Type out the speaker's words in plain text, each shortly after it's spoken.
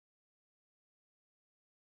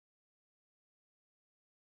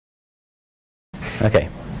Okay.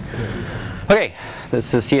 Okay,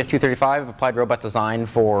 this is CS235, Applied Robot Design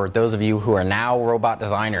for those of you who are now robot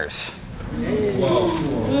designers. Whoa.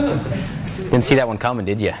 Didn't see that one coming,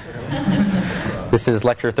 did you? This is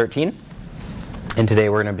lecture 13, and today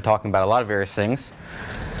we're going to be talking about a lot of various things.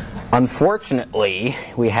 Unfortunately,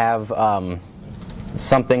 we have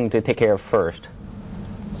something to take care of first,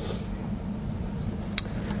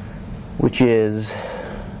 which is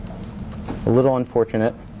a little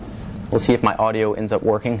unfortunate. We'll see if my audio ends up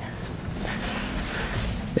working.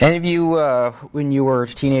 Any of you, when you were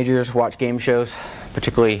teenagers, watch game shows,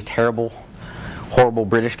 particularly terrible, horrible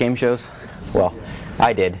British game shows? Well,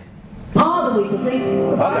 I did.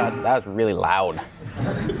 Oh God, that was really loud.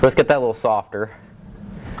 So let's get that a little softer.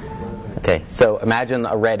 Okay, so imagine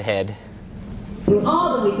a redhead.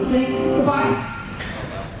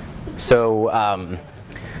 So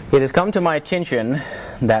it has come to my attention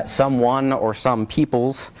that someone or some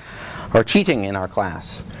peoples are cheating in our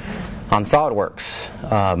class on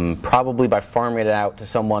SolidWorks, probably by farming it out to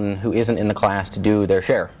someone who isn't in the class to do their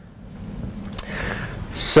share.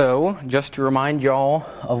 So, just to remind y'all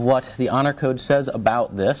of what the honor code says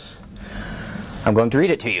about this, I'm going to read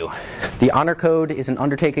it to you. The honor code is an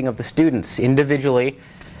undertaking of the students individually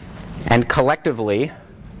and collectively.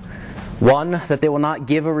 1, that they will not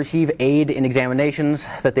give or receive aid in examinations,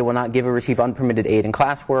 that they will not give or receive unpermitted aid in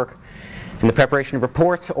classwork, in the preparation of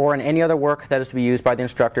reports, or in any other work that is to be used by the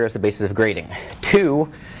instructor as the basis of grading.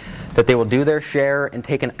 2, that they will do their share and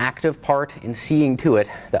take an active part in seeing to it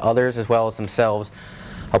that others, as well as themselves,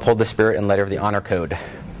 uphold the spirit and letter of the honor code.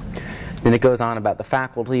 Then it goes on about the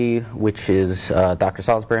faculty, which is Dr.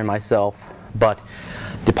 Salisbury and myself, but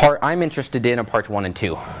the part I'm interested in are parts 1 and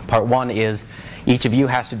 2. Part 1 is each of you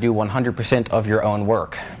has to do 100% of your own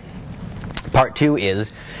work. Part 2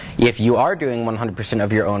 is if you are doing 100%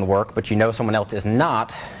 of your own work, but you know someone else is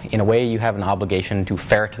not, in a way you have an obligation to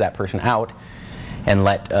ferret that person out and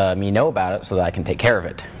let me know about it so that I can take care of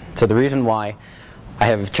it. So the reason why I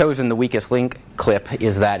have chosen the weakest link clip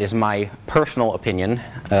is that is my personal opinion,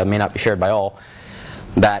 may not be shared by all,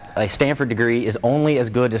 that a Stanford degree is only as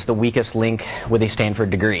good as the weakest link with a Stanford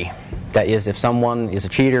degree. That is, if someone is a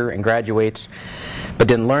cheater and graduates but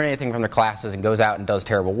didn't learn anything from their classes and goes out and does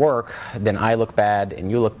terrible work, then I look bad and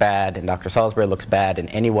you look bad and Dr. Salisbury looks bad and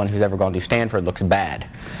anyone who's ever gone to Stanford looks bad.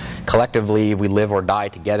 Collectively, we live or die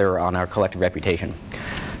together on our collective reputation.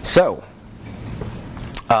 So,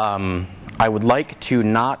 I would like to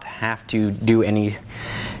not have to do any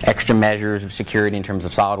extra measures of security in terms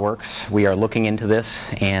of SolidWorks. We are looking into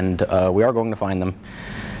this, and we are going to find them.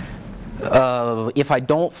 If I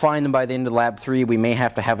don't find them by the end of Lab 3, we may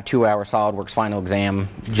have to have a 2-hour SolidWorks final exam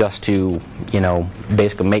just to,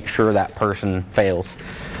 basically make sure that person fails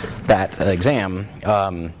that exam.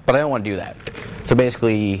 But I don't want to do that. So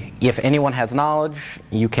basically, if anyone has knowledge,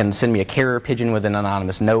 you can send me a carrier pigeon with an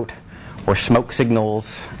anonymous note or smoke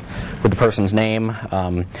signals with the person's name.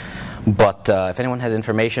 But if anyone has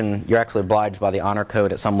information, you're actually obliged by the honor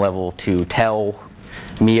code at some level to tell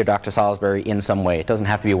me or Dr. Salisbury in some way. It doesn't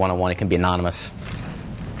have to be one-on-one, it can be anonymous.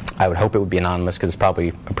 I would hope it would be anonymous because it's probably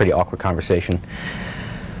a pretty awkward conversation.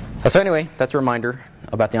 So anyway, that's a reminder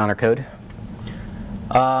about the honor code.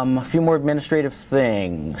 A few more administrative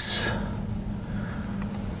things.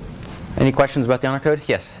 Any questions about the honor code?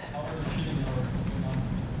 Yes?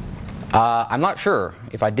 I'm not sure.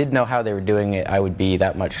 If I did know how they were doing it, I would be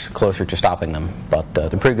that much closer to stopping them, but they're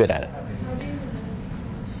pretty good at it.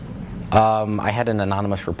 I had an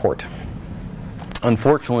anonymous report.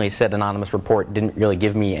 Unfortunately, said anonymous report didn't really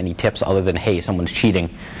give me any tips other than, hey, someone's cheating.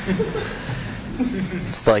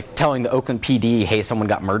 It's like telling the Oakland PD, hey, someone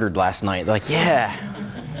got murdered last night. They're like, yeah,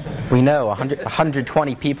 we know,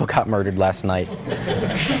 120 people got murdered last night.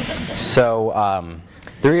 So,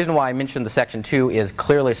 the reason why I mentioned the section 2 is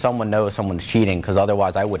clearly someone knows someone's cheating, because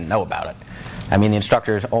otherwise I wouldn't know about it. I mean, the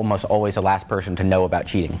instructor is almost always the last person to know about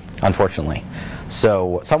cheating, unfortunately.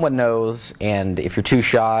 So someone knows, and if you're too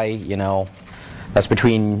shy, that's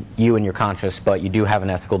between you and your conscience, but you do have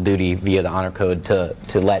an ethical duty via the honor code to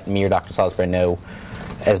let me or Dr. Salisbury know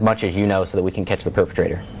as much as you know so that we can catch the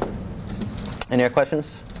perpetrator. Any other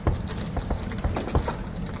questions?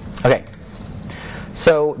 Okay.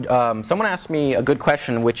 So, someone asked me a good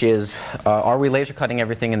question, which is, are we laser cutting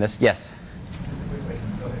everything in this? Yes? Just a quick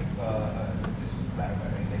question. So, just to clarify,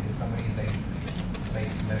 right, like if somebody,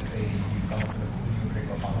 let's say you come up with a cool new trick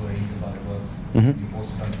or how to arrange SolidWorks, you post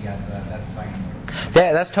it on the answer, that's fine.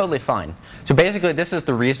 Yeah, that's totally fine. So basically, this is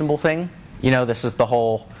the reasonable thing. This is the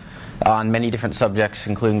whole, on many different subjects,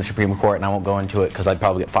 including the Supreme Court, and I won't go into it because I'd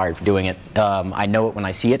probably get fired for doing it. I know it when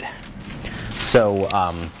I see it. So,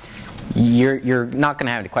 you're not going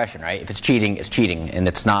to have any question, right? If it's cheating, it's cheating, and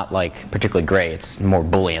it's not like particularly gray. It's more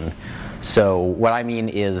Boolean. So what I mean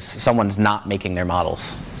is someone's not making their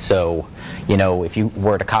models. So if you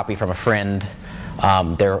were to copy from a friend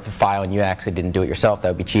their file and you actually didn't do it yourself, that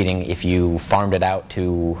would be cheating. If you farmed it out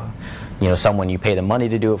to someone you pay the money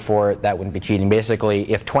to do it for, that wouldn't be cheating.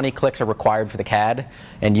 Basically, if 20 clicks are required for the CAD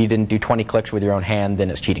and you didn't do 20 clicks with your own hand,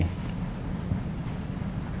 then it's cheating.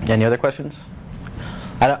 Any other questions?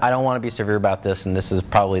 I don't want to be severe about this, and this is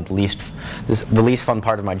probably the least fun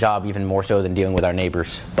part of my job, even more so than dealing with our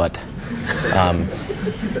neighbors. But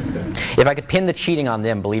if I could pin the cheating on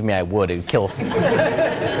them, believe me, I would. It would kill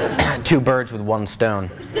 2 birds with 1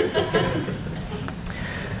 stone.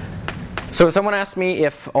 So someone asked me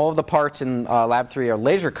if all of the parts in Lab 3 are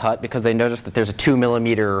laser cut because they noticed that there's a 2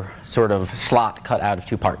 millimeter sort of slot cut out of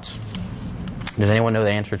 2 parts. Does anyone know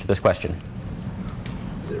the answer to this question?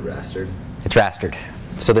 Is it rastered? It's rastered.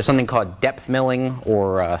 So there's something called depth milling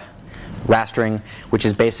or rastering, which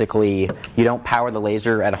is basically you don't power the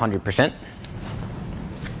laser at 100%.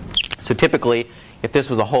 So typically, if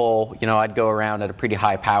this was a hole, I'd go around at a pretty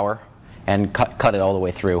high power and cut it all the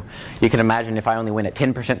way through. You can imagine if I only went at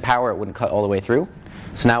 10% power, it wouldn't cut all the way through.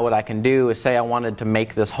 So now what I can do is say I wanted to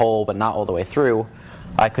make this hole but not all the way through.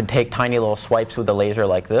 I could take tiny little swipes with the laser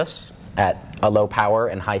like this at a low power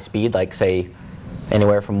and high speed, like say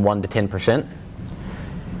anywhere from 1 to 10%.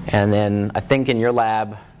 And then I think in your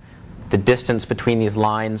lab, the distance between these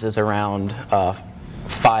lines is around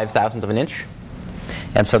 5/1000 of an inch.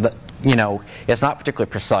 And so that, it's not particularly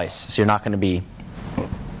precise. So you're not going to be,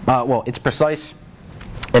 well, it's precise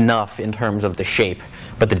enough in terms of the shape,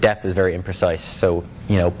 but the depth is very imprecise. So,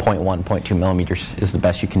 0.1, 0.2 millimeters is the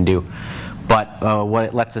best you can do. But what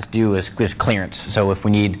it lets us do is there's clearance. So if we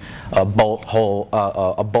need a bolt hole,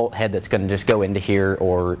 a bolt head that's going to just go into here,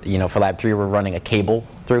 or for Lab 3 we're running a cable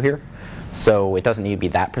through here, so it doesn't need to be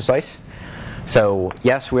that precise. So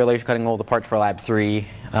yes, we're laser cutting all the parts for Lab 3,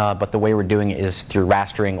 but the way we're doing it is through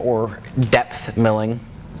rastering or depth milling.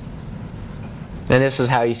 And this is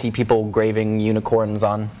how you see people graving unicorns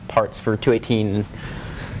on parts for 218, and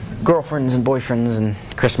girlfriends and boyfriends and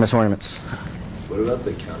Christmas ornaments. What about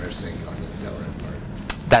the countersink on the Delrin part?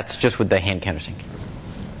 That's just with the hand countersink.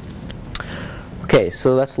 Okay,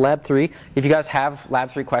 so that's Lab 3. If you guys have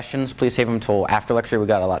Lab 3 questions, please save them until after lecture. We've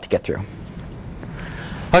got a lot to get through.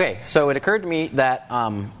 Okay, so it occurred to me that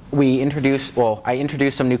I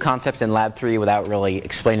introduced some new concepts in Lab 3 without really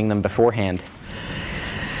explaining them beforehand.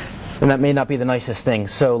 And that may not be the nicest thing.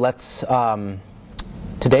 So let's,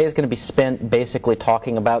 today is going to be spent basically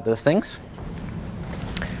talking about those things.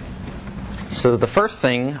 So the first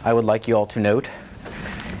thing I would like you all to note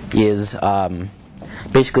is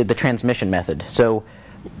basically the transmission method. So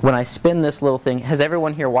when I spin this little thing, has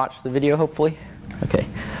everyone here watched the video, hopefully? Okay.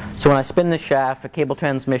 So when I spin this shaft, a cable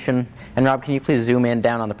transmission, and Rob, can you please zoom in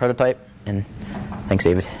down on the prototype? And thanks,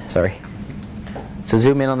 David. Sorry. So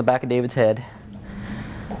zoom in on the back of David's head.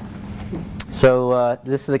 So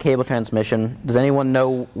this is a cable transmission. Does anyone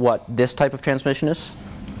know what this type of transmission is?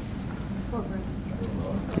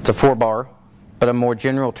 It's a 4-bar, but a more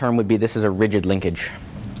general term would be this is a rigid linkage.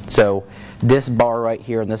 So this bar right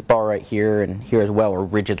here and this bar right here and here as well are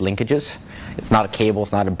rigid linkages. It's not a cable,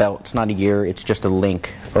 it's not a belt, it's not a gear, it's just a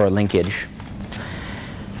link or a linkage.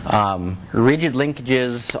 Rigid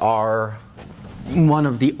linkages are one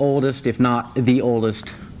of the oldest, if not the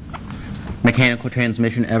oldest, mechanical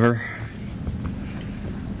transmission ever.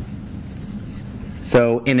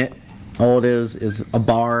 So in it, all it is a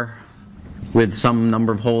bar with some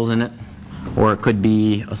number of holes in it, or it could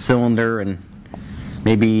be a cylinder and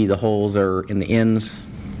maybe the holes are in the ends,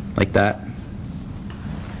 like that.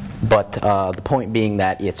 But the point being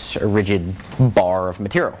that it's a rigid bar of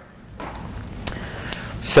material.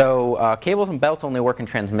 So cables and belts only work in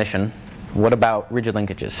transmission. What about rigid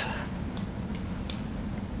linkages?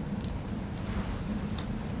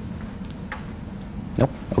 Nope?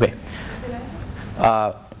 Okay.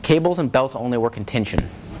 Cables and belts only work in tension.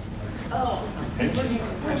 Oh, it's working in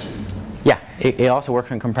compression. Yeah, it also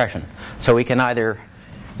works in compression. So we can either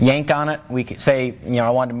yank on it. We could say, I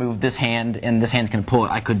want to move this hand, and this hand can pull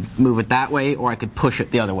it. I could move it that way, or I could push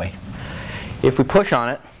it the other way. If we push on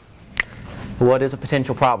it, what is a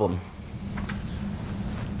potential problem?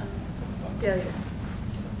 Failure.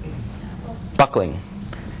 Buckling.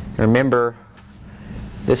 Remember,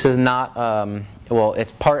 this is not, well,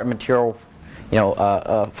 it's part of material,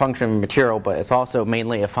 a function of material, but it's also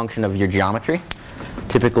mainly a function of your geometry.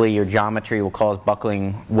 Typically, your geometry will cause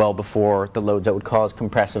buckling well before the loads that would cause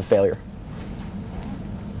compressive failure.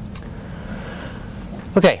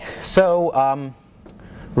 Okay, so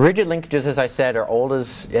rigid linkages, as I said, are old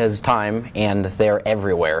as time, and they're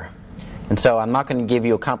everywhere. And so I'm not going to give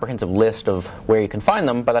you a comprehensive list of where you can find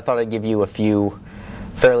them, but I thought I'd give you a few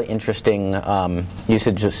fairly interesting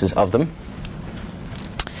usages of them.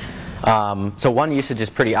 So one usage is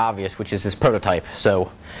pretty obvious, which is this prototype.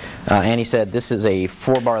 So Annie said this is a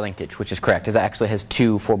 4-bar linkage, which is correct. It actually has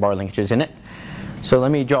 2 4-bar linkages in it. So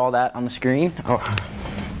let me draw that on the screen. Oh.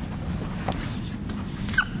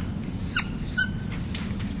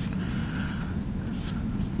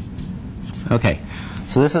 Okay,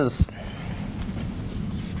 so this is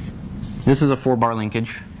a 4-bar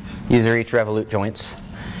linkage. These are each revolute joints.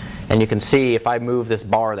 And you can see if I move this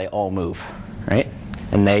bar, they all move, right?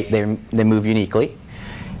 And they move uniquely.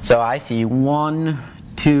 So I see 1,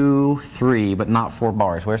 2, 3, but not 4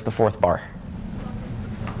 bars. Where's the 4th bar?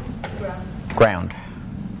 Ground.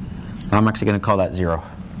 I'm actually going to call that 0.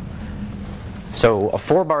 So a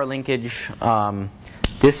 4-bar linkage,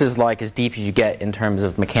 this is like as deep as you get in terms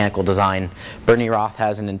of mechanical design. Bernie Roth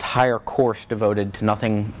has an entire course devoted to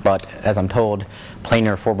nothing but, as I'm told,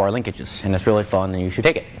 planar 4-bar linkages. And it's really fun, and you should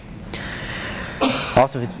take it.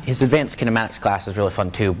 Also, his advanced kinematics class is really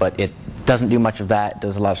fun too, but it doesn't do much of that. It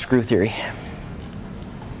does a lot of screw theory.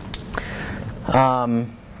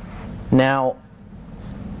 Now,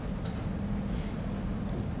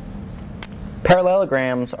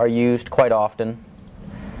 parallelograms are used quite often.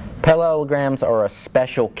 Parallelograms are a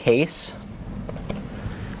special case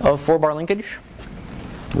of 4-bar linkage,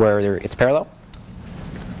 where it's parallel.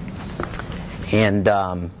 And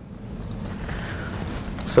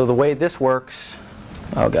so the way this works,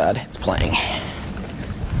 oh god, it's playing.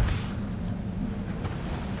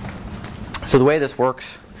 So the way this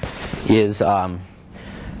works is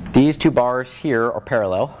these 2 bars here are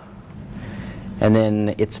parallel, and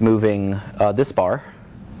then it's moving this bar.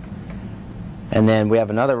 And then we have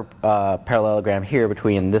another parallelogram here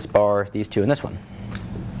between this bar, these 2, and this one.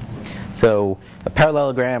 So a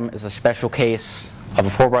parallelogram is a special case of a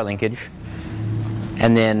 4-bar linkage.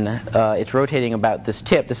 And then it's rotating about this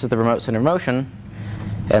tip. This is the remote center motion.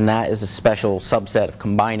 And that is a special subset of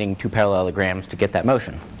combining 2 parallelograms to get that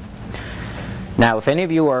motion. Now, if any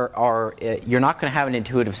of you you're not going to have an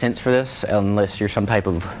intuitive sense for this unless you're some type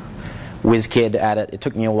of whiz kid at it. It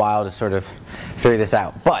took me a while to sort of figure this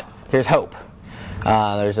out. But there's hope.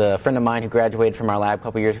 There's a friend of mine who graduated from our lab a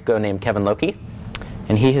couple years ago named Kevin Loki.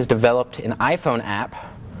 And he has developed an iPhone app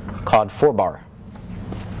called 4-bar.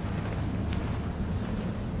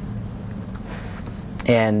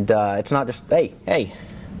 And it's not just, hey.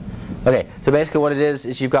 Okay, so basically what it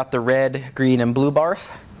is you've got the red, green, and blue bars.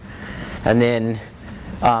 And then,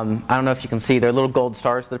 I don't know if you can see, there are little gold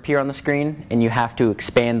stars that appear on the screen. And you have to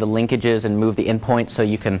expand the linkages and move the endpoints so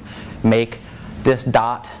you can make this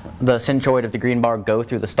dot, the centroid of the green bar, go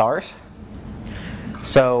through the stars.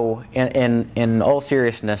 So in all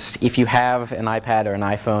seriousness, if you have an iPad or an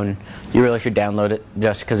iPhone, you really should download it,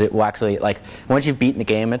 just because it will actually, like, once you've beaten the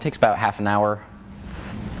game, it takes about half an hour.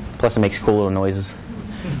 Plus it makes cool little noises.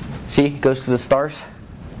 See, it goes to the stars.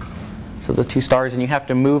 So the 2 stars, and you have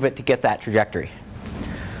to move it to get that trajectory.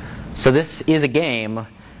 So this is a game,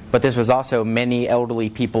 but this was also many elderly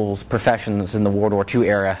people's professions in the World War II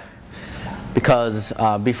era. Because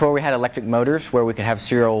before we had electric motors where we could have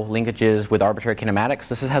serial linkages with arbitrary kinematics,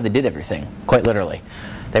 this is how they did everything, quite literally.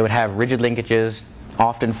 They would have rigid linkages,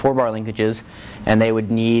 often 4-bar linkages, and they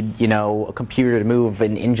would need, a computer to move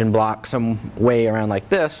an engine block some way around like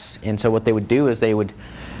this. And so what they would do is they would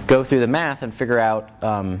go through the math and figure out,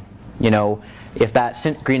 if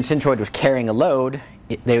that green centroid was carrying a load,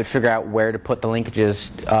 they would figure out where to put the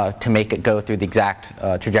linkages to make it go through the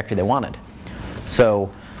exact trajectory they wanted.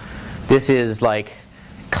 So this is like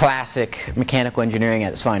classic mechanical engineering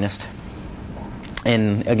at its finest.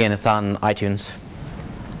 And again, it's on iTunes.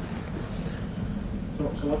 So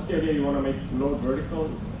what's the idea? You want to make load vertical?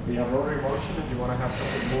 Do you have rotary motion, and you want to have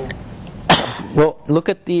something move? Well, look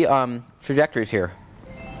at the trajectories here.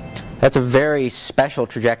 That's a very special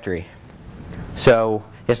trajectory. So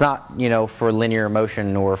it's not, for linear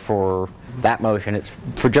motion or for that motion. It's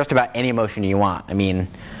for just about any motion you want. I mean,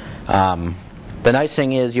 the nice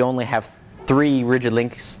thing is you only have 3 rigid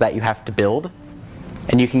links that you have to build,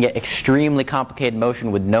 and you can get extremely complicated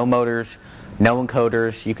motion with no motors, no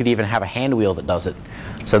encoders. You could even have a hand wheel that does it.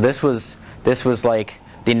 So this was like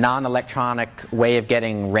the non-electronic way of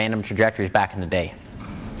getting random trajectories back in the day.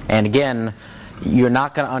 And again, you're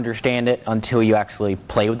not going to understand it until you actually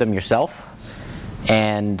play with them yourself.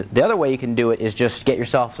 And the other way you can do it is just get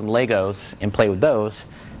yourself some Legos and play with those.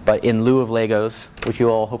 But in lieu of Legos, which you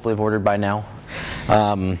all hopefully have ordered by now,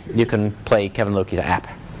 you can play Kevin Loki's app.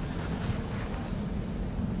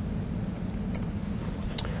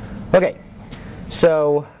 Okay,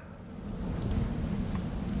 so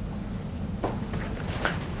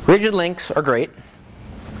rigid links are great.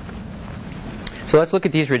 So let's look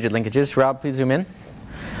at these rigid linkages. Rob, please zoom in.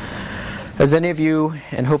 As any of you,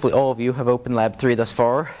 and hopefully all of you, have opened Lab 3 thus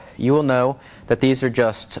far, you will know that these are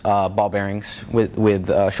just ball bearings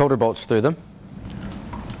with shoulder bolts through them.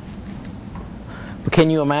 But can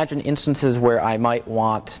you imagine instances where I might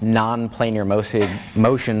want non-planar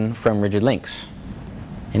motion from rigid links?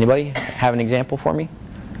 Anybody have an example for me?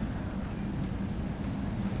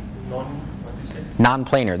 What do you say?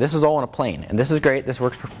 Non-planar. This is all on a plane, and this is great. This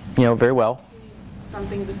works, very well.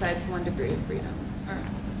 Something besides 1 degree of freedom. Or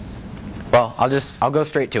Well, I'll go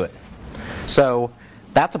straight to it. So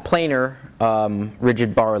that's a planar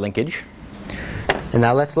rigid bar linkage. And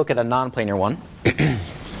now let's look at a non-planar one.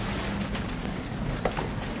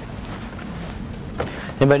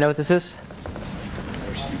 Anybody know what this is?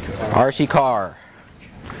 RC car.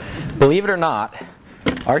 Believe it or not,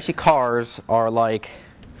 RC cars are like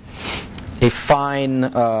a fine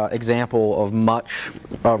example of much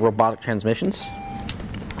robotic transmissions.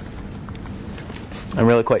 I'm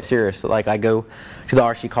really quite serious. Like, I go to the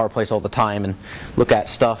RC car place all the time and look at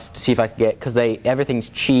stuff to see if I can get, because everything's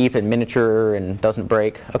cheap and miniature and doesn't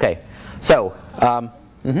break. Okay, so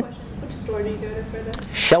Which store do you go to for this?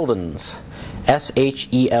 Sheldon's,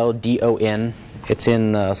 Sheldon. It's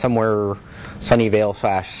in somewhere Sunnyvale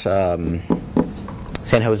 /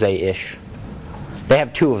 San Jose-ish. They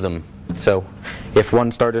have 2 of them, so if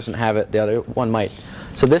one store doesn't have it, the other one might.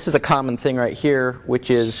 So this is a common thing right here, which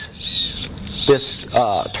is this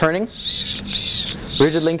turning.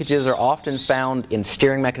 Rigid linkages are often found in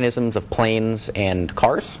steering mechanisms of planes and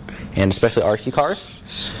cars, and especially RC cars.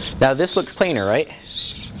 Now this looks planar, right?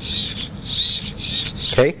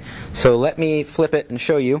 Okay, so let me flip it and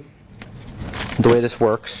show you the way this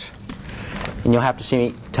works, and you'll have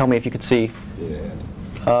to tell me if you could see. Yeah.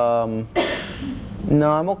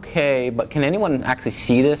 No, I'm okay, but can anyone actually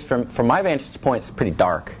see this? From my vantage point, it's pretty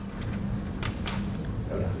dark.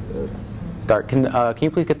 Dark. Can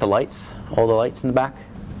you please get the lights? All the lights in the back?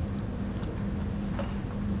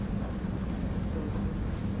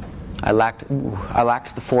 I lacked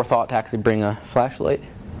the forethought to actually bring a flashlight.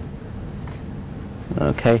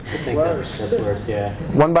 Okay. I think that's worse, yeah.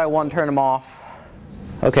 One by one, turn them off.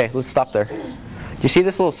 Okay, let's stop there. Do you see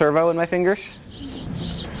this little servo in my fingers?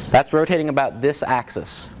 That's rotating about this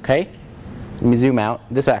axis, okay? Let me zoom out,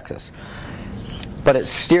 this axis. But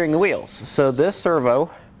it's steering the wheels. So this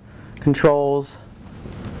servo controls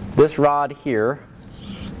this rod here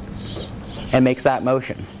and makes that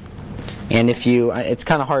motion. And it's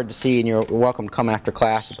kind of hard to see, and you're welcome to come after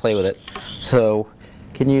class and play with it. So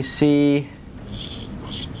can you see?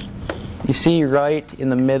 You see right in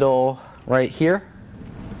the middle, right here?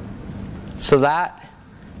 So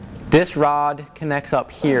this rod connects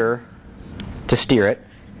up here to steer it,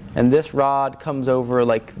 and this rod comes over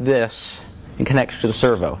like this and connects to the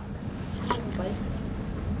servo.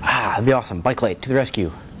 That'd be awesome. Bike light to the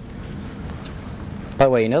rescue. By the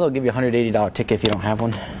way, they'll give you a $180 ticket if you don't have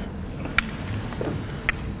one.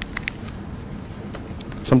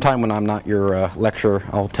 Sometime when I'm not your lecturer,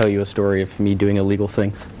 I'll tell you a story of me doing illegal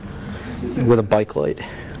things with a bike light.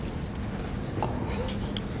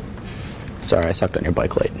 Sorry, I sucked on your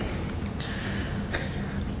bike light.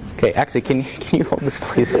 Okay, actually, can you hold this,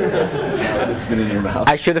 please? It's been in your mouth.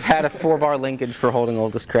 I should have had a 4-bar linkage for holding all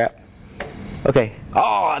this crap. Okay.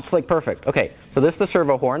 Oh, it's like perfect. Okay, so this is the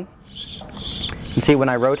servo horn. You see when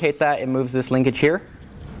I rotate that, it moves this linkage here.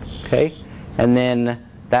 Okay, and then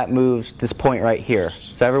that moves this point right here.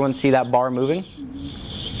 So everyone see that bar moving?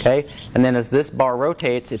 Okay, and then as this bar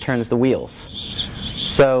rotates, it turns the wheels.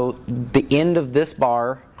 So the end of this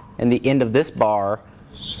bar and the end of this bar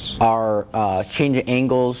are changing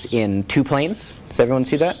angles in 2 planes. Does everyone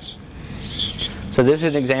see that? So this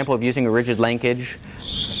is an example of using a rigid linkage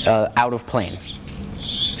out of plane.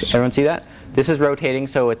 Everyone see that? This is rotating,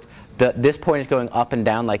 so this point is going up and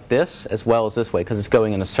down like this, as well as this way, because it's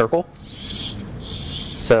going in a circle.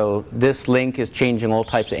 So this link is changing all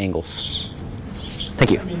types of angles.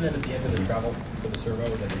 Thank you. I mean that at the end of the travel for the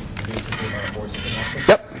servo, that it reduces the amount of force it can offer?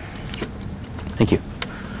 Yep. Thank you.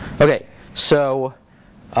 Okay, so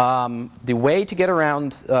the way to get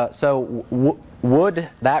around, would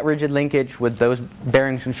that rigid linkage with those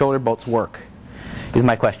bearings and shoulder bolts work, is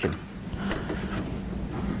my question.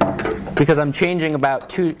 Because I'm changing about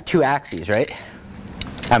two axes, right?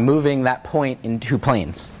 I'm moving that point in 2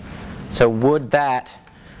 planes. So would that,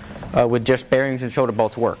 with just bearings and shoulder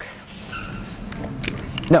bolts, work?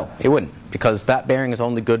 No, it wouldn't, because that bearing is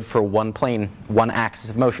only good for one plane, one axis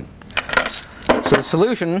of motion. So the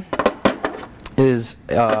solution is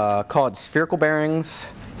called spherical bearings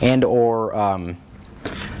and or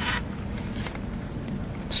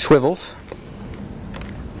swivels.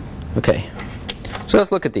 Okay, so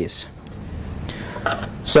let's look at these.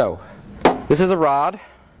 So this is a rod.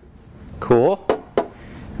 Cool.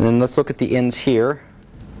 And then let's look at the ends here.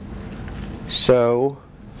 So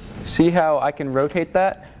see how I can rotate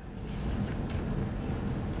that?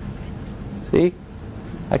 See?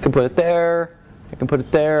 I can put it there, I can put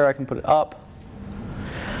it there, I can put it up.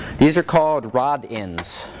 These are called rod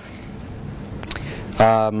ends.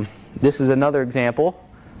 This is another example.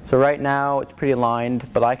 So right now it's pretty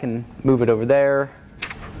aligned, but I can move it over there.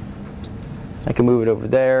 I can move it over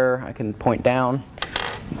there. I can point down.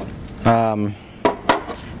 And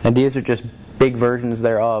these are just big versions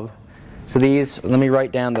thereof. So these, let me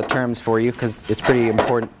write down the terms for you because it's pretty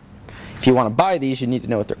important. If you want to buy these, you need to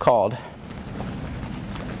know what they're called.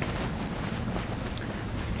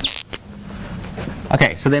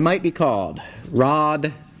 Okay, so they might be called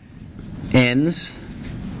rod ends,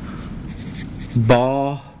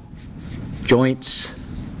 ball joints,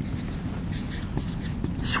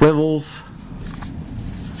 swivels,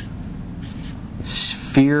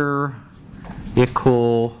 spherical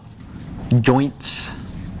joints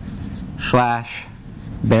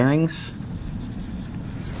 / bearings,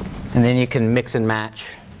 and then you can mix and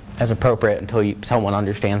match as appropriate until someone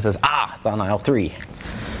understands, says, ah, it's on aisle 3.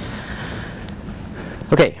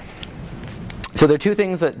 Okay, so there are two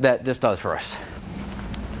things that this does for us.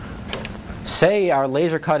 Say our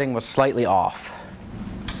laser cutting was slightly off.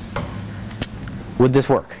 Would this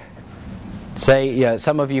work? Say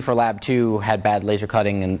some of you for lab 2 had bad laser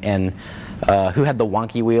cutting and who had the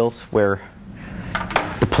wonky wheels where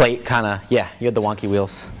the plate kind of, yeah, you had the wonky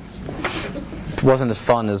wheels. It wasn't as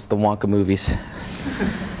fun as the Wonka movies.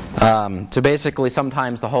 So basically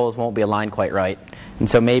sometimes the holes won't be aligned quite right. And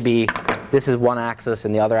so maybe this is one axis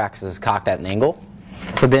and the other axis is cocked at an angle.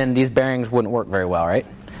 So then these bearings wouldn't work very well, right?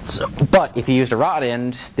 So, but if you used a rod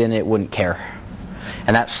end, then it wouldn't care.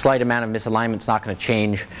 And that slight amount of misalignment is not going to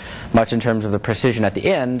change much in terms of the precision at the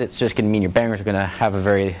end. It's just going to mean your bearings are going to have a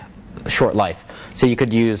very short life. So you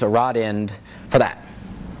could use a rod end for that.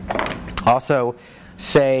 Also,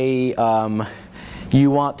 say you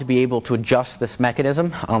want to be able to adjust this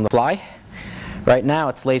mechanism on the fly. Right now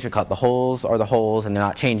it's laser cut. The holes are the holes and they're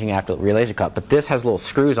not changing after the laser cut. But this has little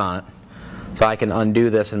screws on it. So I can undo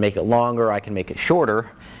this and make it longer, I can make it shorter.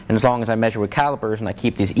 And as long as I measure with calipers and I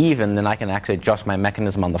keep these even, then I can actually adjust my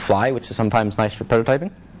mechanism on the fly, which is sometimes nice for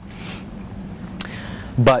prototyping.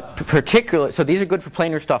 But particularly, so these are good for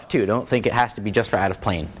planar stuff too. Don't think it has to be just for out of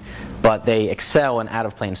plane. But they excel in out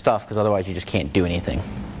of plane stuff because otherwise you just can't do anything.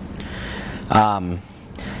 Now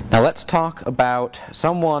let's talk about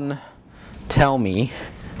someone tell me,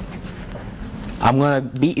 I'm going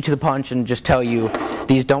to beat you to the punch and just tell you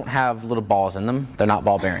these don't have little balls in them. They're not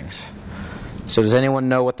ball bearings. So does anyone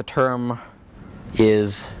know what the term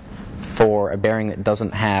is for a bearing that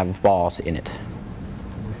doesn't have balls in it?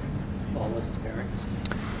 Ballless bearings.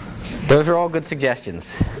 Those are all good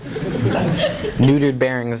suggestions. Neutered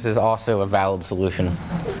bearings is also a valid solution.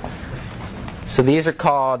 So these are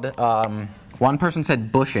called, one person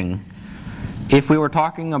said bushing. If we were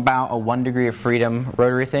talking about a 1 degree of freedom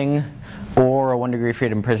rotary thing or a 1 degree of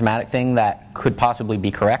freedom prismatic thing, that could possibly be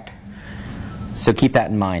correct. So keep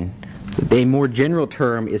that in mind. A more general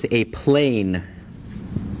term is a plane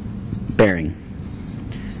bearing.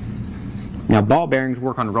 Now ball bearings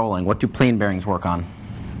work on rolling. What do plane bearings work on?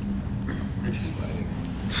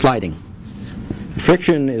 Sliding.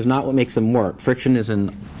 Friction is not what makes them work. Friction is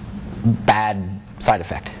a bad side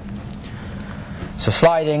effect. So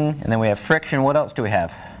sliding, and then we have friction. What else do we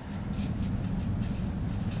have?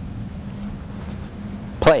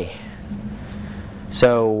 Play.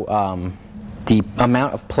 So the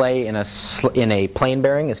amount of play in a plane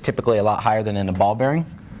bearing is typically a lot higher than in a ball bearing.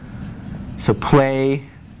 So play,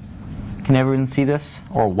 can everyone see this?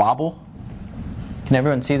 Or wobble? Can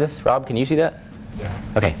everyone see this? Rob, can you see that? Yeah.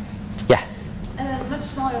 Okay. Yeah. At a much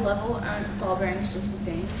smaller level, aren't ball bearings just the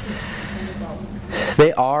same?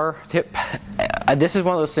 They are. This is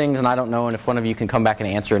one of those things, and I don't know, and if one of you can come back and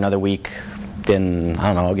answer another week, then, I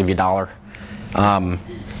don't know, I'll give you $1.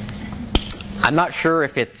 I'm not sure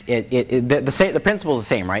if the principle is the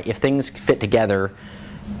same, right? If things fit together,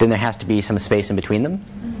 then there has to be some space in between them.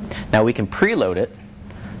 Now we can preload it.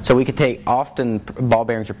 So we could take, often ball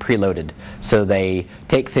bearings are preloaded. So they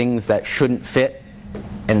take things that shouldn't fit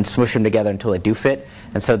and smush them together until they do fit.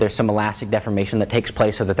 And so there's some elastic deformation that takes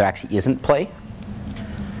place so that there actually isn't play.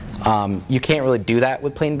 You can't really do that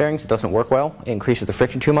with plane bearings. It doesn't work well. It increases the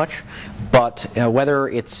friction too much. But whether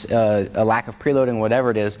it's a lack of preloading,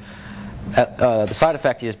 whatever it is, the side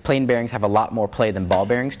effect is plain bearings have a lot more play than ball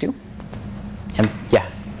bearings do. And yeah,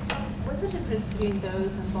 What's the difference between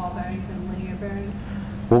those and ball bearings and linear bearings?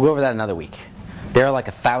 we'll go over that another week. There are like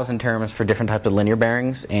 1,000 terms for different types of linear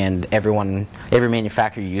bearings, and every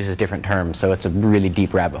manufacturer uses different terms, so it's a really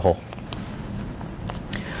deep rabbit hole.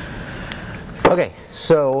 Okay,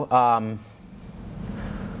 so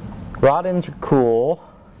rod ends are cool.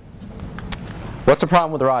 What's the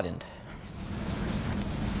problem with the rod end?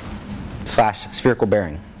 / spherical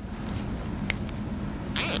bearing.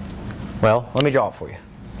 Well, let me draw it for you.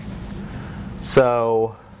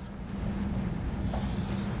 So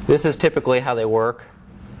this is typically how they work.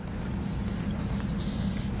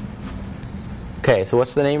 Okay, so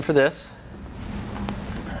what's the name for this?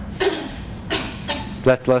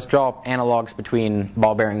 Let's draw analogs between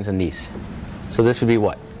ball bearings and these. So this would be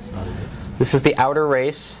what? This is the outer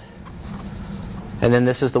race, and then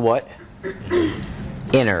this is the what?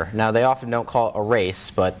 Inner. Now they often don't call it a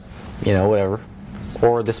race, but you know, whatever.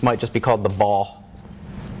 Or this might just be called the ball.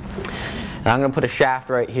 And I'm going to put a shaft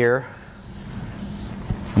right here.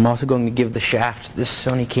 I'm also going to give the shaft this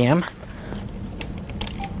Sony cam.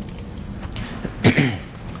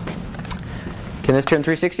 Can this turn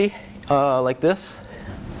 360 like this?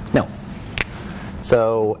 No.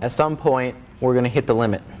 So at some point we're going to hit the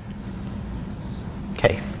limit.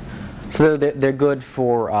 Okay. So they're good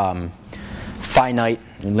for finite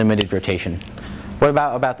and limited rotation. What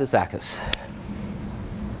about this axis?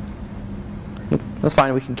 That's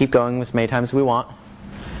fine. We can keep going as many times as we want.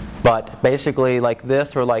 But basically, like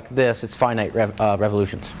this or like this, it's finite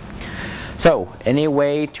revolutions. So, any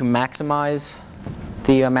way to maximize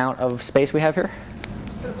the amount of space we have here?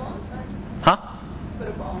 Put a ball inside. Huh? Put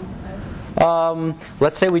a ball inside.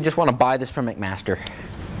 Let's say we just want to buy this from McMaster,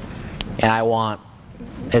 and I want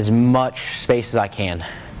as much space as I can.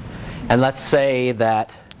 And let's say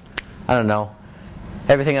that, I don't know,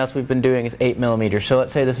 everything else we've been doing is 8 millimeters. So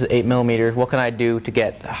let's say this is 8 millimeters. What can I do to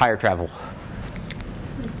get higher travel?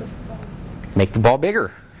 Make the ball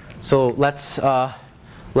bigger. So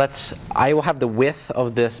I will have the width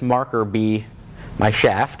of this marker be my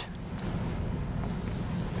shaft.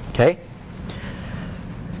 Okay.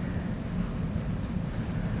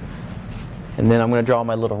 And then I'm going to draw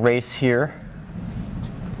my little race here.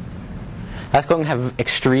 That's going to have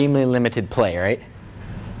extremely limited play, right?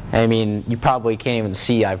 I mean, you probably can't even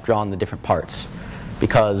see I've drawn the different parts.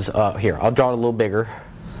 Because, here, I'll draw it a little bigger.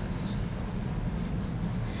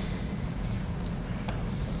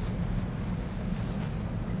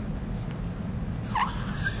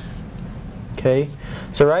 Okay,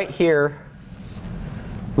 so right here,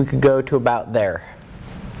 we could go to about there.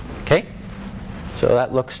 Okay? So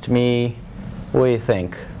that looks to me, what do you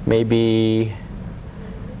think? Maybe,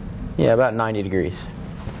 yeah, about 90 degrees.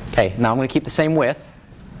 Okay, now I'm going to keep the same width.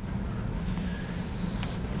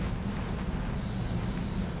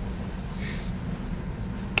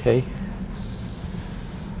 Okay.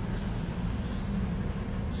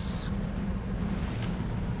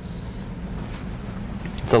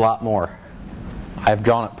 It's a lot more. I've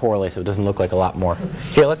drawn it poorly so it doesn't look like a lot more.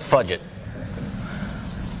 Here, let's fudge it.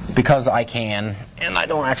 Because I can, and I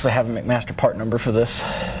don't actually have a McMaster part number for this.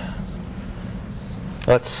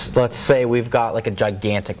 Let's say we've got like a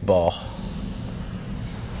gigantic ball.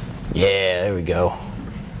 Yeah, there we go.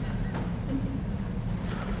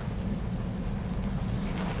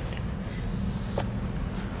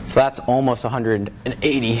 So that's almost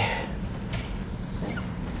 180.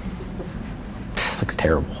 This looks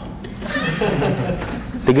terrible.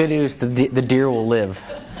 The good news, the deer will live.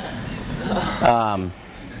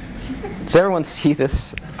 Does everyone see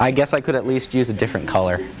this? I guess I could at least use a different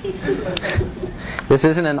color. This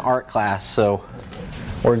isn't an art class, so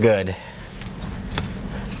we're good.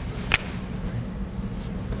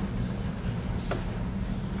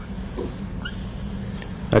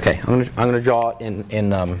 Okay, I'm gonna draw it in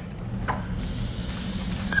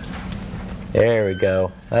there we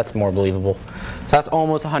go. That's more believable. So that's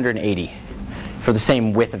almost 180 for the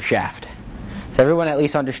same width of shaft. Does everyone at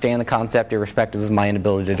least understand the concept irrespective of my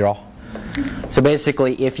inability to draw? So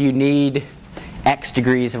basically, if you need X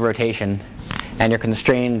degrees of rotation and you're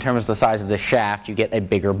constrained in terms of the size of the shaft, you get a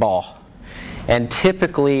bigger ball. And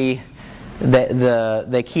typically,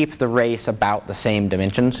 they keep the race about the same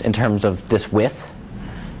dimensions in terms of this width.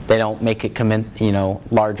 They don't make it come in,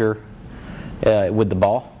 larger with the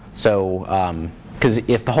ball. So, because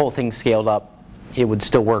if the whole thing scaled up, it would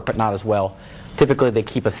still work, but not as well. Typically, they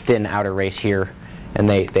keep a thin outer race here, and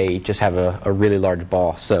they just have a really large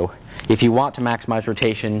ball. So, if you want to maximize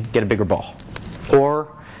rotation, get a bigger ball. Or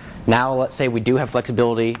Now let's say we do have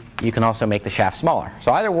flexibility, you can also make the shaft smaller.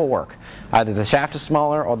 So either will work. Either the shaft is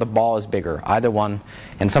smaller or the ball is bigger. Either one.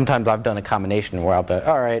 And sometimes I've done a combination where I'll be,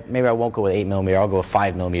 all right, maybe I won't go with 8mm, I'll go with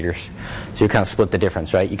 5mm. So you kind of split the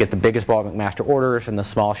difference, right? You get the biggest ball at McMaster orders and the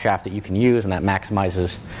small shaft that you can use, and that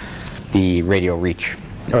maximizes the radial reach,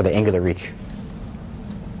 or the angular reach.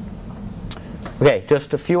 Okay,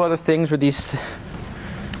 just a few other things where these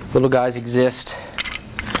little guys exist.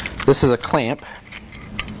 This is a clamp.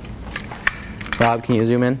 Rob, can you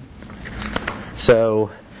zoom in? So,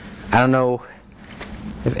 I don't know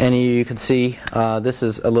if any of you can see, this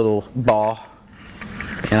is a little ball,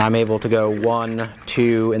 and I'm able to go 1,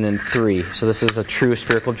 2, and then 3. So this is a true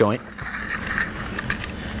spherical joint.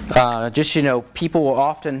 Just so you know, people will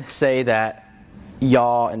often say that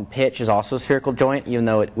yaw and pitch is also a spherical joint, even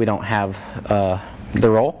though we don't have the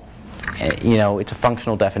roll. You know, it's a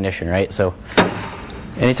functional definition, right? So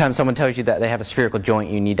anytime someone tells you that they have a spherical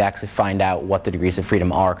joint, you need to actually find out what the degrees of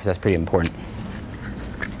freedom are, because that's pretty important.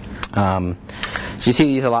 So you see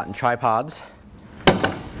these a lot in tripods.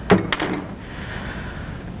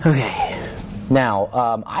 Okay.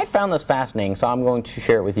 Now, I found this fascinating, so I'm going to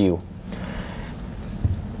share it with you.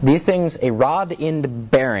 These things, a rod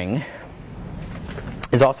end bearing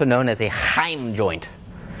is also known as a Heim joint.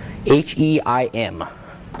 H-E-I-M.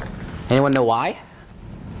 Anyone know why?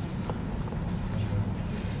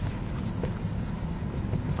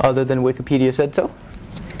 Other than Wikipedia said so?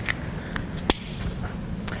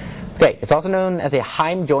 Okay, it's also known as a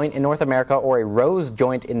Heim joint in North America or a Rose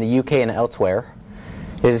joint in the UK and elsewhere.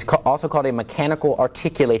 It is also called a mechanical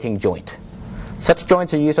articulating joint. Such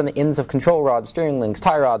joints are used on the ends of control rods, steering links,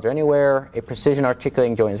 tie rods, or anywhere a precision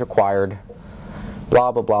articulating joint is required.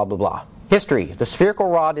 Blah, blah, blah, blah, blah. History. The spherical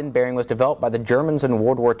rod end bearing was developed by the Germans in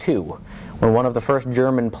World War II. When one of the first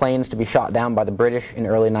German planes to be shot down by the British in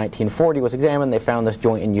early 1940 was examined, they found this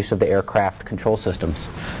joint in use of the aircraft control systems.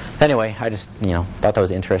 Anyway, I just, thought that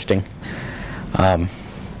was interesting. Oh,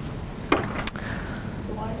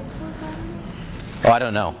 I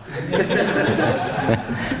don't know.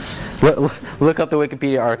 Look up the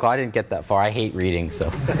Wikipedia article. I didn't get that far. I hate reading, so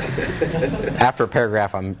after a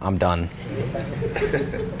paragraph, I'm done.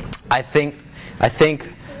 I think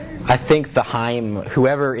the Heim,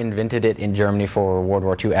 whoever invented it in Germany for World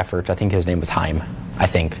War II efforts, I think his name was Heim. I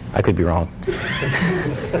think. I could be wrong.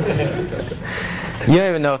 You don't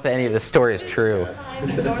even know if any of this story is true.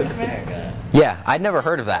 North America. Yeah, I'd never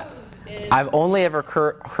heard of that. I've only ever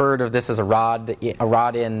heard of this as a rod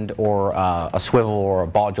end or a swivel or a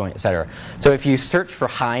ball joint, etc. So if you search for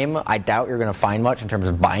Heim, I doubt you're going to find much in terms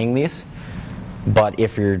of buying these. But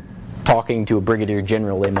if you're talking to a brigadier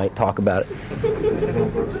general, they might talk about it.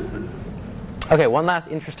 Okay, one last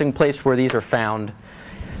interesting place where these are found.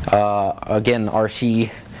 Again,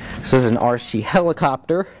 RC. This is an RC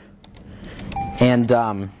helicopter. And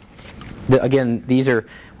again, these are,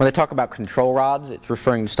 when they talk about control rods, it's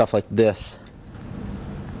referring to stuff like this.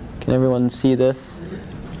 Can everyone see this?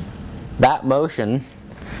 That motion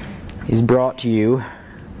is brought to you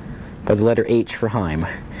by the letter H for Heim.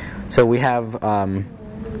 So we have, oh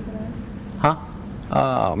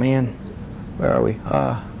man, where are we?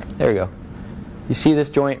 There we go. You see this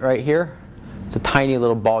joint right here? It's a tiny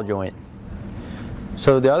little ball joint.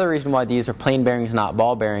 So the other reason why these are plain bearings, not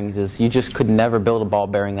ball bearings, is you just could never build a ball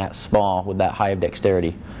bearing that small with that high of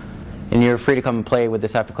dexterity. And you're free to come and play with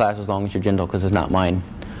this after class as long as you're gentle, because it's not mine.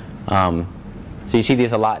 So you see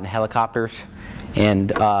these a lot in helicopters.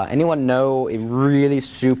 And anyone know a really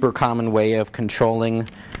super common way of controlling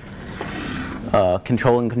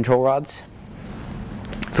control rods?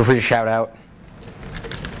 Feel free to shout out.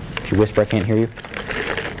 If you whisper, I can't hear you.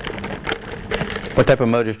 What type of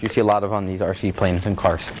motors do you see a lot of on these RC planes and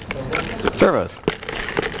cars? Servos.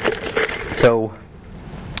 So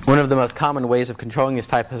one of the most common ways of controlling these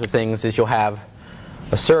types of things is you'll have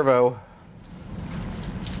a servo,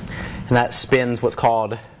 and that spins what's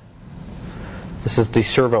called, this is the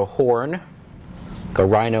servo horn, like a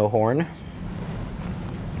rhino horn.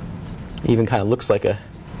 It even kind of looks like a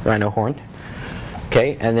rhino horn.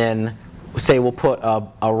 Okay, and then say we'll put a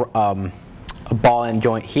ball end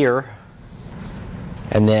joint here,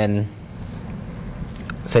 and then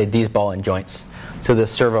say these ball end joints. So the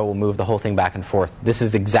servo will move the whole thing back and forth. This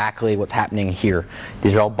is exactly what's happening here.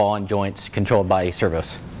 These are all ball end joints controlled by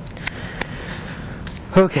servos.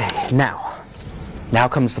 Okay, now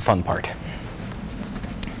comes the fun part.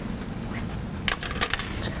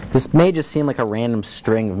 This may just seem like a random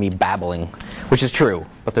string of me babbling, which is true,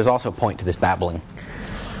 but there's also a point to this babbling.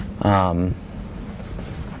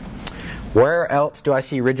 Where else do I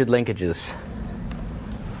see rigid linkages?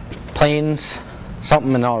 Planes,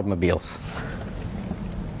 something in automobiles.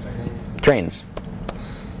 Trains.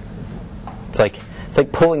 It's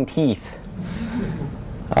like pulling teeth.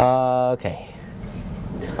 Okay.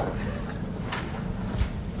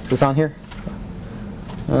 Is this on here?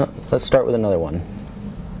 Let's start with another one.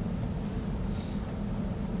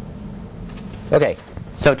 Okay,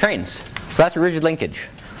 so trains. So that's a rigid linkage.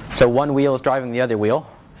 So one wheel is driving the other wheel,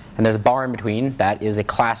 and there's a bar in between. That is a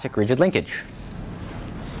classic rigid linkage.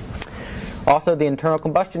 Also, the internal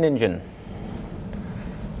combustion engine.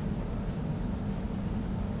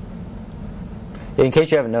 In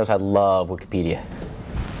case you haven't noticed, I love Wikipedia.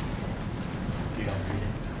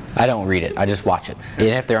 I don't read it. I just watch it. And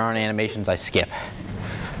if there aren't animations, I skip.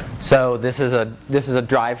 So this is a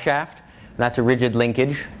drive shaft, and that's a rigid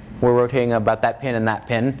linkage. We're rotating about that pin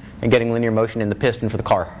and getting linear motion in the piston for the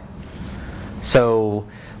car. So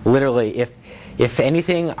literally, if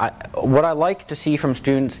anything, what I like to see from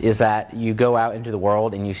students is that you go out into the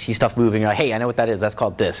world and you see stuff moving. You're like, hey, I know what that is. That's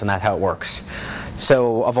called this, and that's how it works.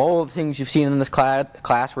 So of all the things you've seen in this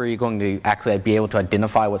class where you're going to actually be able to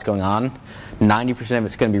identify what's going on, 90% of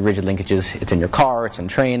it's going to be rigid linkages. It's in your car. It's in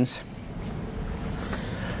trains.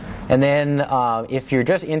 And then if you're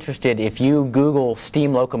just interested, if you Google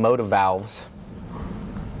steam locomotive valves,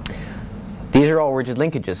 these are all rigid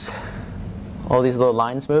linkages. All these little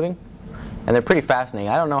lines moving. And they're pretty fascinating.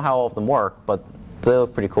 I don't know how all of them work, but they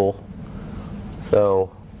look pretty cool.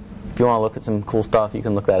 So if you want to look at some cool stuff, you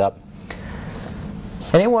can look that up.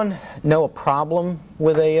 Anyone know a problem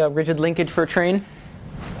with a rigid linkage for a train?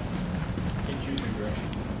 Can't choose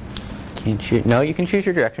your direction. No, you can choose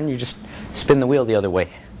your direction. You just spin the wheel the other way.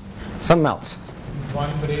 Something else. One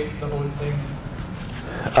breaks the whole thing.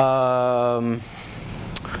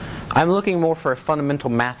 I'm looking more for a fundamental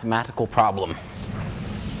mathematical problem.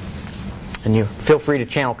 And you feel free to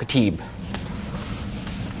channel Khatib.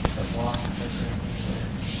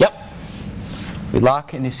 Yep. We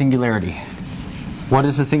lock in a singularity. What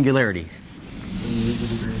is a singularity?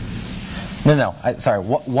 No. Sorry.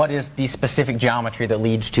 What is the specific geometry that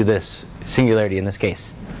leads to this singularity in this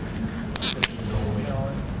case?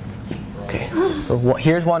 Okay. So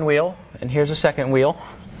here's one wheel, and here's a second wheel.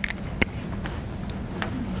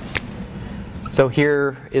 So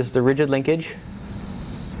here is the rigid linkage,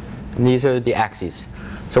 and these are the axes.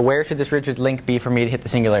 So where should this rigid link be for me to hit the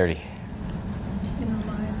singularity?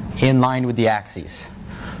 In line with the axes.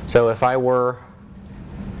 So if I were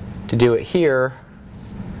to do it here,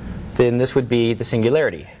 then this would be the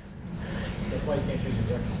singularity. That's why you can't choose your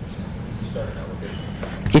direction. You start at that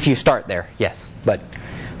location. If you start there, yes. But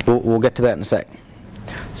we'll get to that in a sec.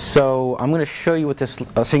 So I'm going to show you what this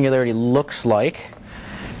singularity looks like.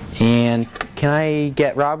 And can I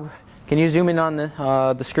get Rob? Can you zoom in on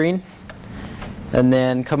the screen, and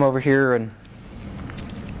then come over here and.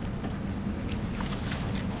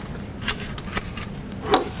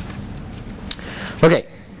 Okay.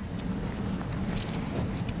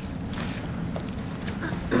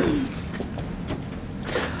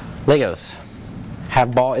 Legos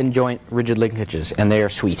have ball and joint rigid linkages, and they are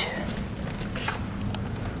sweet.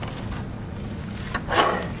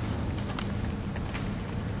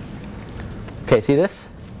 Okay, see this?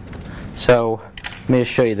 So let me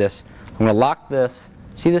just show you this. I'm going to lock this.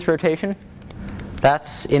 See this rotation?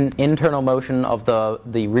 That's in internal motion of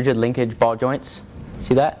the rigid linkage ball joints.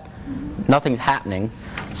 See that? Nothing's happening.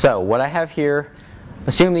 So what I have here,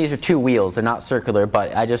 assume these are two wheels. They're not circular,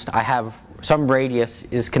 but I have some radius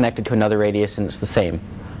is connected to another radius, and it's the same.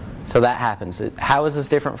 So that happens. How is this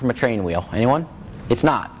different from a train wheel? Anyone? It's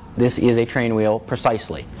not. This is a train wheel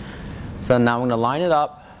precisely. So now I'm going to line it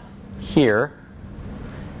up here.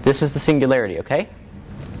 This is the singularity, okay?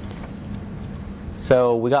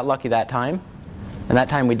 So we got lucky that time, and that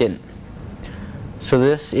time we didn't. So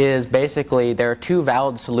this is basically, there are two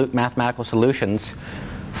valid mathematical solutions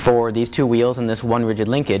for these two wheels and this one rigid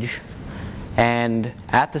linkage. And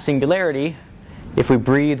at the singularity, if we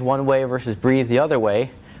breathe one way versus breathe the other way,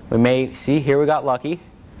 we may see here we got lucky,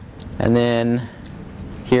 and then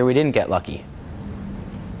here we didn't get lucky.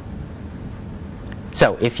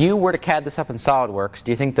 So if you were to CAD this up in SolidWorks,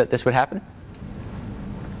 do you think that this would happen?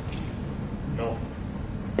 No.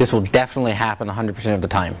 This will definitely happen 100% of the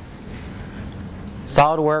time.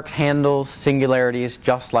 SolidWorks handles singularities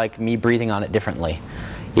just like me breathing on it differently.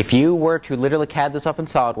 If you were to literally CAD this up in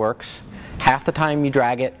SolidWorks, half the time you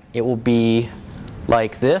drag it, it will be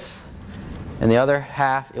like this, and the other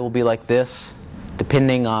half it will be like this,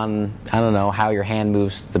 depending on, I don't know, how your hand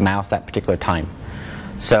moves the mouse that particular time.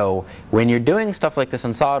 So when you're doing stuff like this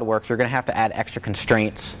in SolidWorks, you're going to have to add extra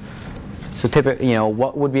constraints. So typically,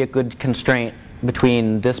 what would be a good constraint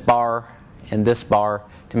between this bar and this bar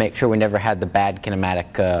to make sure we never had the bad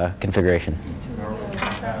kinematic configuration.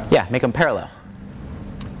 Yeah, make them parallel.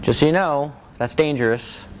 Just so you know, that's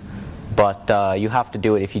dangerous, but you have to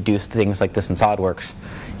do it if you do things like this in SolidWorks.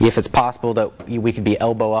 If it's possible that we could be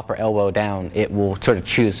elbow up or elbow down, it will sort of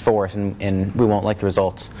choose for us, and we won't like the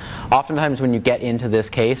results. Oftentimes when you get into this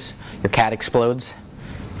case, your CAD explodes,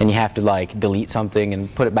 and you have to like delete something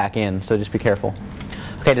and put it back in, so just be careful.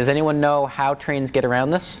 Okay, does anyone know how trains get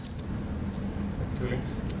around this?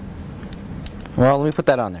 Well, let me put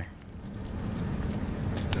that on there.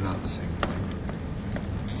 They're not the same thing.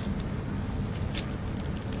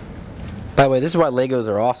 By the way, this is why Legos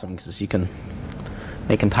are awesome, because you can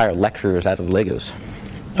make entire lectures out of Legos.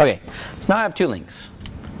 Okay, so now I have two links.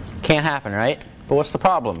 Can't happen, right? But what's the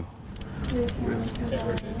problem?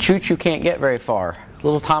 Choo-choo can't get very far.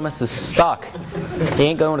 Little Thomas is stuck. He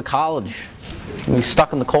ain't going to college. He's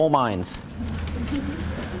stuck in the coal mines.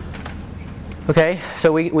 Okay,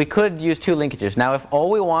 so we could use two linkages. Now, if all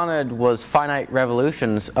we wanted was finite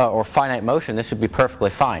revolutions or finite motion, this would be perfectly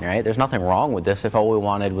fine, right? There's nothing wrong with this if all we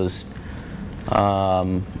wanted was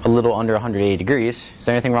a little under 180 degrees. Is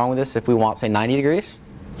there anything wrong with this if we want, say, 90 degrees?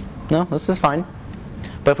 No, this is fine.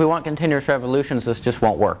 But if we want continuous revolutions, this just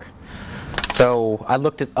won't work. So I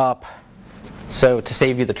looked it up. So to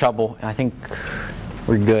save you the trouble, I think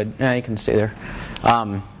we're good. Yeah, you can stay there.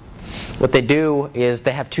 What they do is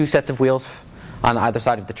they have two sets of wheels on either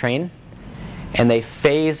side of the train, and they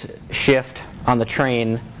phase shift on the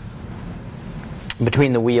train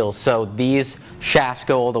between the wheels. So these shafts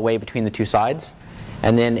go all the way between the two sides,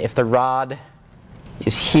 and then if the rod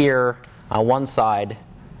is here on one side,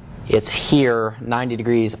 it's here 90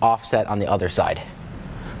 degrees offset on the other side.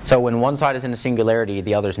 So when one side is in a singularity,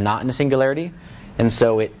 the other's not in a singularity, and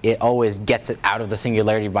so it always gets it out of the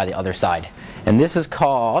singularity by the other side. And this is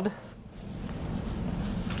called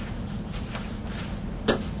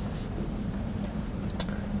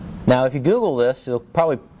now if you Google this, it'll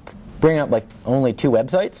probably bring up like only 2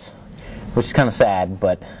 websites, which is kind of sad,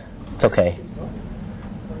 but it's okay.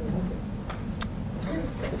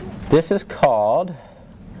 This is called,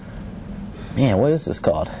 man, what is this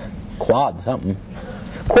called? Quad something.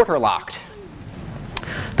 Quarter locked.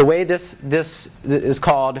 The way this is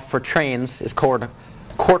called for trains is called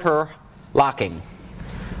quarter locking.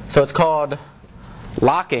 So it's called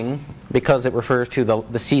locking because it refers to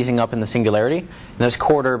the seizing up in the singularity, and it's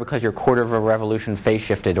quarter because you're quarter of a revolution phase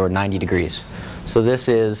shifted, or 90 degrees. So this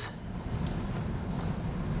is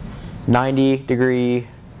 90 degree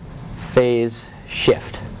phase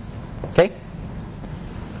shift. Okay?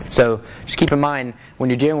 So just keep in mind, when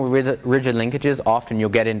you're dealing with rigid linkages, often you'll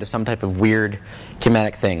get into some type of weird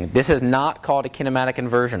kinematic thing. This is not called a kinematic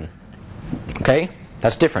inversion. Okay?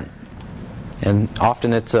 That's different. And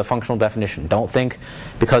often it's a functional definition. Don't think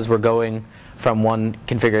because we're going from one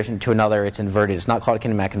configuration to another it's inverted. It's not called a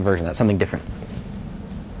kinematic inversion. That's something different.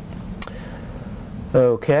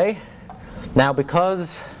 Okay. Now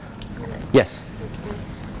because... Yes?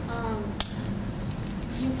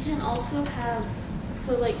 You can also have,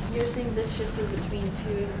 so like you're saying this shifted between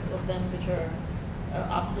two of them which are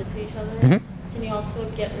opposite to each other. Mm-hmm. Can you also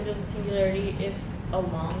get rid of the singularity if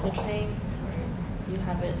along the train you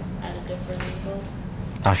have it at a different angle?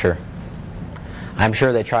 Not sure. I'm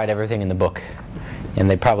sure they tried everything in the book, and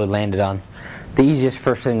they probably landed on the easiest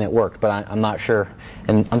first thing that worked, but I'm not sure.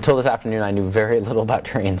 And until this afternoon, I knew very little about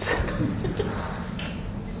trains.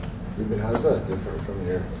 Ruben, how's that different from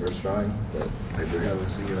your first drawing that I did have a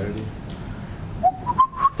singularity?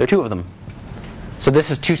 There are 2 of them. So this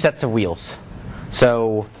is 2 sets of wheels.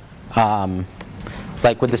 So,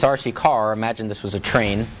 like with this RC car, imagine this was a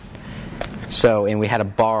train. So, and we had a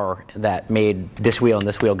bar that made this wheel and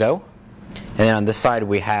this wheel go. And then on this side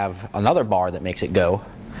we have another bar that makes it go.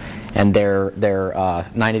 And they're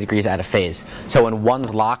 90 degrees out of phase. So when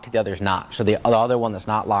one's locked, the other's not. So the other one that's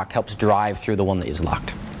not locked helps drive through the one that is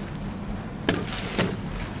locked.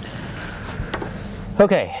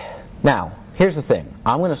 Okay, now, here's the thing.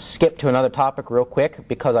 I'm going to skip to another topic real quick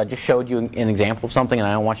because I just showed you an example of something and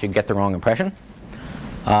I don't want you to get the wrong impression.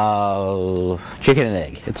 Chicken and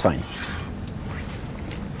egg. It's fine.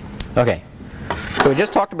 Okay, so we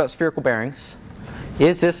just talked about spherical bearings.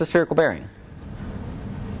 Is this a spherical bearing?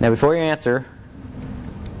 Now before you answer,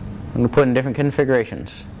 I'm going to put in different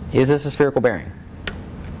configurations. Is this a spherical bearing?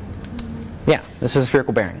 Yeah, this is a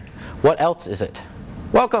spherical bearing. What else is it?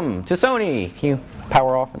 Welcome to Sony! Can you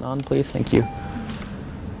power off and on, please? Thank you.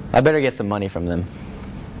 I better get some money from them.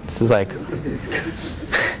 This is like...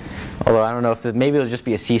 although I don't know if... maybe it'll just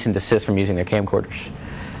be a cease and desist from using their camcorders.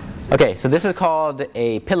 Okay, so this is called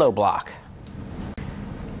a pillow block.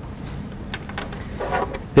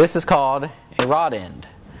 This is called a rod end.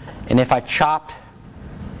 And if I chopped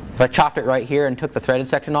it right here and took the threaded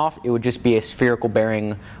section off, it would just be a spherical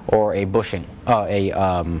bearing or a bushing,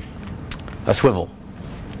 a swivel.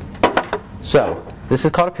 So this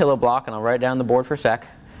is called a pillow block, and I'll write it down on the board for a sec.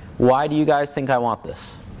 Why do you guys think I want this?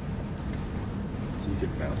 You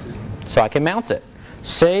could mount it. So I can mount it.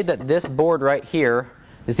 Say that this board right here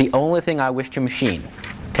is the only thing I wish to machine.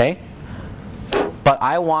 Okay? But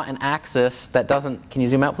I want an axis that doesn't... Can you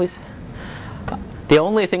zoom out, please? The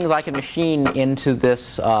only things I can machine into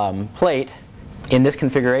this plate in this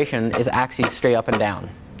configuration is axes straight up and down.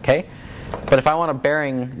 Okay? But if I want a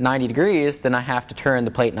bearing 90 degrees, then I have to turn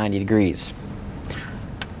the plate 90 degrees.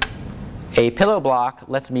 A pillow block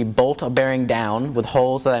lets me bolt a bearing down with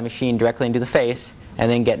holes that I machine directly into the face and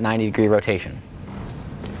then get 90-degree rotation.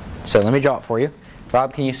 So let me draw it for you.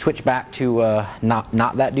 Rob, can you switch back to not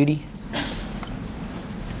that duty?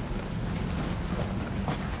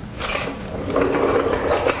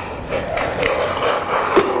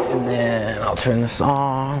 And then I'll turn this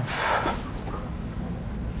off.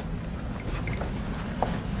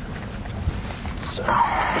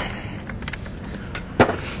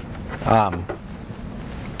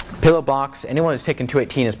 Pillow blocks, anyone who's taken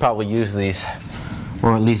 218 has probably used these,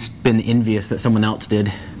 or at least been envious that someone else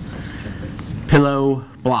did. Pillow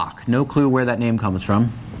block, no clue where that name comes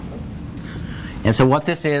from. And so what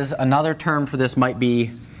this is, another term for this might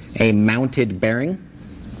be a mounted bearing.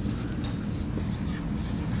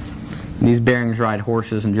 These bearings ride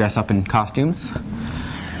horses and dress up in costumes.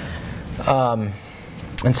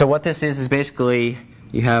 And so what this is basically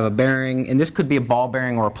you have a bearing, and this could be a ball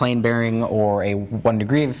bearing or a plain bearing or a 1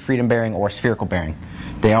 degree of freedom bearing or a spherical bearing.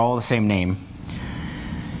 They are all the same name.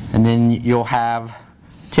 And then you'll have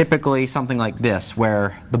typically something like this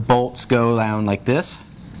where the bolts go down like this.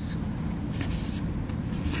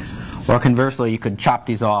 Or conversely, you could chop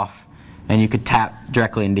these off and you could tap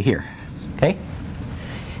directly into here. Okay?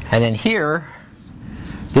 And then here,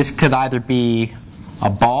 this could either be a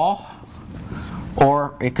ball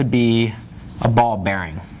or it could be a ball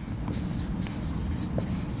bearing.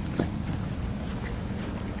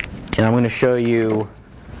 And I'm going to show you,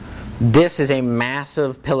 this is a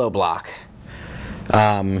massive pillow block.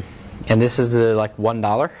 And this is like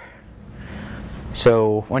 $1.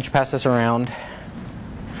 So why don't you pass this around?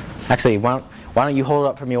 Actually, why don't you hold it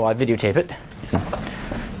up for me while I videotape it?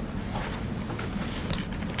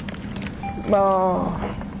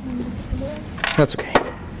 That's okay.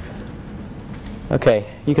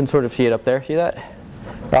 Okay, you can sort of see it up there. See that?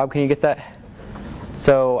 Rob, can you get that?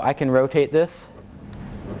 So I can rotate this,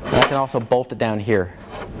 and I can also bolt it down here.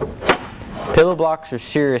 Pillow blocks are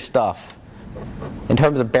serious stuff. In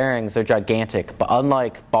terms of bearings, they're gigantic. But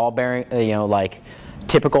unlike ball bearing, like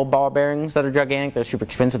typical ball bearings that are gigantic, they're super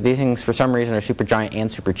expensive. These things, for some reason, are super giant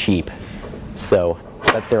and super cheap. So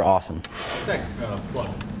they're awesome. That plug,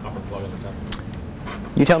 copper plug on the top.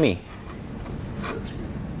 You tell me.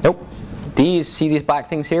 Nope. See these black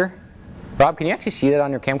things here? Rob, can you actually see that on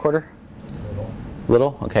your camcorder?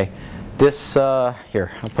 Little? Okay. This,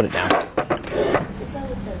 here, I'll put it down. Is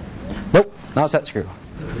that a set screw? Nope, not a set screw.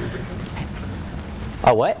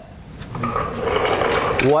 A what?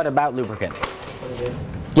 What about lubricant?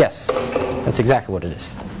 Yes, that's exactly what it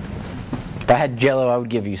is. If I had Jell-O, I would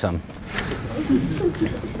give you some.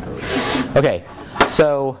 Okay,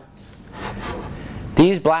 so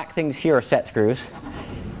these black things here are set screws.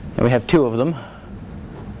 And we have 2 of them.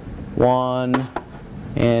 1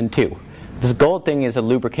 and 2. This gold thing is a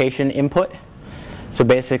lubrication input. So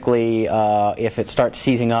basically, if it starts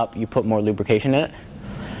seizing up, you put more lubrication in it.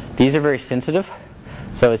 These are very sensitive,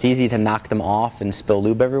 so it's easy to knock them off and spill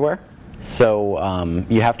lube everywhere. So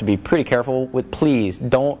you have to be pretty careful with. Please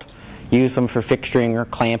don't use them for fixturing or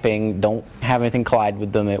clamping. Don't have anything collide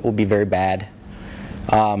with them. It will be very bad.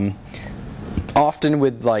 Often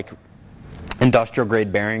with like industrial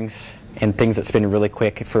grade bearings and things that spin really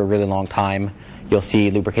quick for a really long time, you'll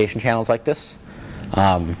see lubrication channels like this,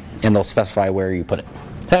 and they'll specify where you put it.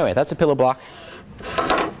 So anyway, that's a pillow block.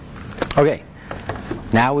 Okay,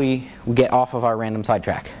 now we get off of our random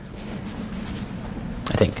sidetrack,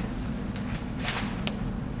 I think.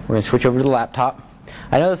 We're going to switch over to the laptop.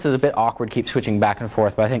 I know this is a bit awkward, keep switching back and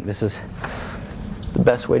forth, but I think this is the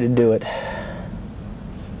best way to do it.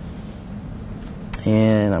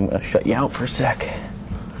 And I'm going to shut you out for a sec.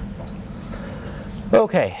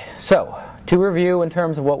 Okay, so to review in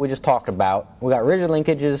terms of what we just talked about, we got rigid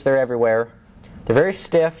linkages, they're everywhere. They're very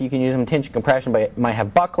stiff, you can use them in tension compression, but it might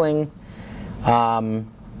have buckling.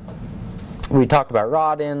 We talked about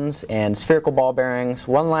rod ends and spherical ball bearings.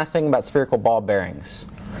 One last thing about spherical ball bearings.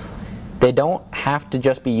 They don't have to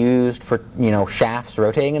just be used for, shafts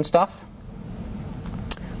rotating and stuff.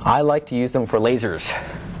 I like to use them for lasers.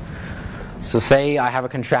 So say I have a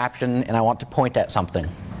contraption and I want to point at something.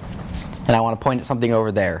 And I want to point at something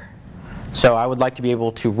over there. So I would like to be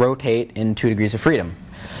able to rotate in 2 degrees of freedom.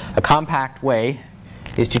 A compact way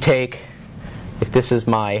is to take, if this is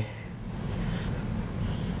my,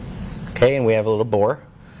 okay, and we have a little bore.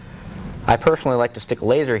 I personally like to stick a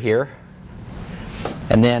laser here,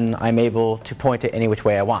 and then I'm able to point it any which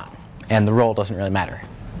way I want. And the roll doesn't really matter.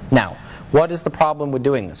 Now, what is the problem with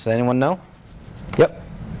doing this? Does anyone know? Yep.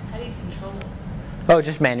 How do you control it? Oh,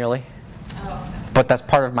 just manually. Oh, okay. But that's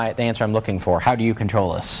part of the answer I'm looking for. How do you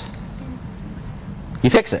control this? You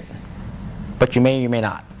fix it. But you may or you may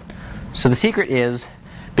not. So the secret is,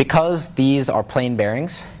 because these are plain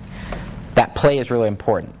bearings, that play is really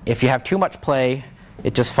important. If you have too much play,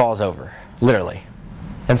 it just falls over, literally.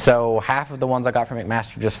 And so half of the ones I got from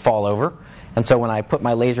McMaster just fall over. And so when I put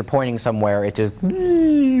my laser pointing somewhere, it just,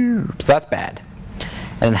 so that's bad.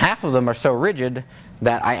 And half of them are so rigid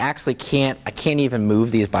that I actually can't even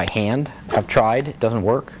move these by hand. I've tried, it doesn't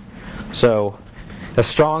work. So as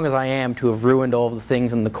strong as I am to have ruined all of the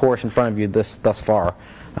things in the course in front of you thus far,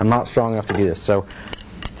 I'm not strong enough to do this. So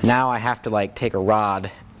now I have to like take a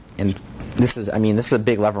rod, and this is a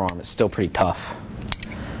big lever arm. It's still pretty tough.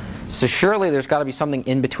 So surely there's got to be something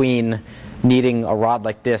in between needing a rod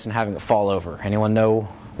like this and having it fall over. Anyone know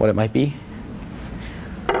what it might be?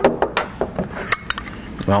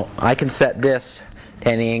 Well, I can set this to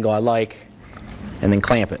any angle I like and then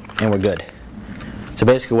clamp it, and we're good. So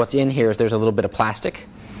basically what's in here is there's a little bit of plastic,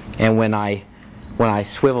 and when I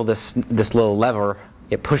swivel this little lever,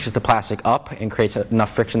 it pushes the plastic up and creates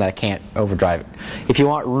enough friction that I can't overdrive it. If you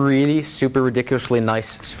want really super ridiculously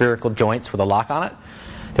nice spherical joints with a lock on it,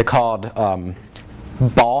 they're called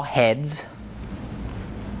ball heads.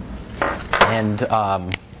 And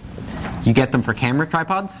you get them for camera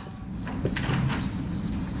tripods.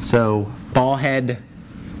 So ball head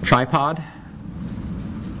tripod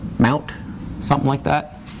mount, something like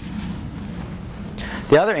that.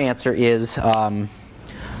 The other answer is,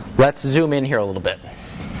 let's zoom in here a little bit.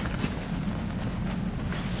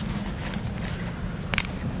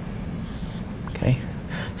 Okay,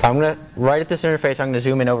 so I'm going to, right at this interface, I'm going to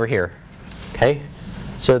zoom in over here. Okay,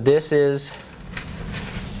 so this is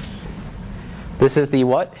the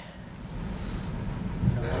what?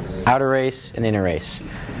 Outer race and inner race.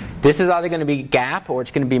 This is either going to be gap or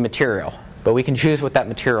it's going to be material, but we can choose what that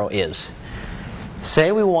material is.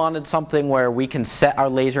 Say we wanted something where we can set our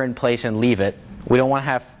laser in place and leave it. We don't want to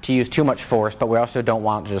have to use too much force, but we also don't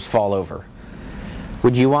want it to just fall over.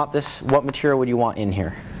 Would you want this? What material would you want in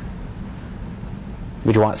here?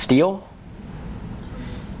 Would you want steel?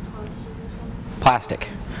 Plastic.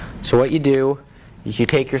 So what you do is you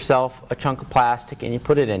take yourself a chunk of plastic and you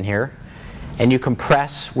put it in here, and you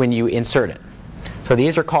compress when you insert it. So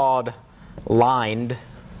these are called lined.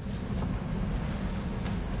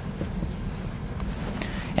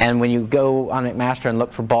 And when you go on McMaster and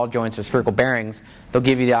look for ball joints or spherical bearings, they'll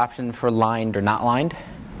give you the option for lined or not lined,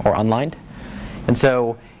 or unlined. And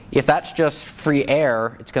so if that's just free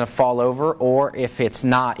air, it's going to fall over, or if it's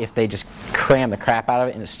not, if they just cram the crap out of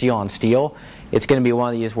it and it's steel on steel, it's going to be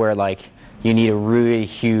one of these where like you need a really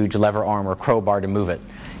huge lever arm or crowbar to move it.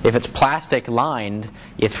 If it's plastic lined,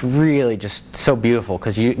 it's really just so beautiful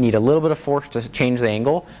because you need a little bit of force to change the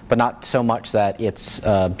angle, but not so much that it's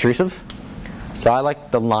obtrusive. So I like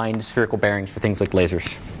the lined spherical bearings for things like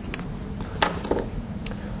lasers.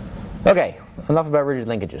 Okay, enough about rigid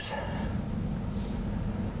linkages.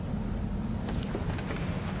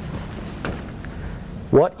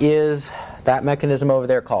 What is that mechanism over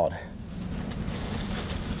there called?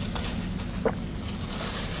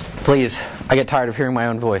 Please, I get tired of hearing my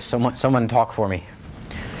own voice. Someone talk for me.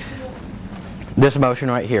 This motion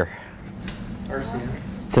right here. RCM.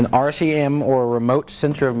 It's an RCM, or a remote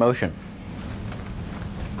center of motion.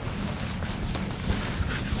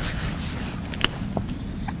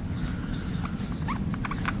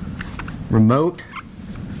 Remote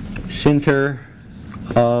center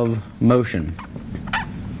of motion.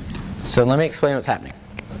 So let me explain what's happening.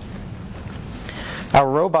 Our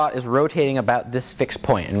robot is rotating about this fixed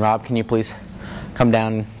point. And Rob, can you please come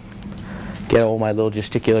down and get all my little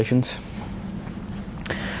gesticulations?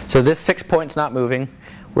 So this fixed point's not moving.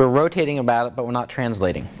 We're rotating about it, but we're not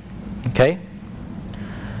translating. Okay?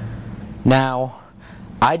 Now,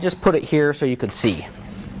 I just put it here so you could see.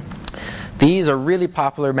 These are really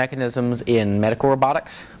popular mechanisms in medical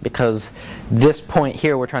robotics because this point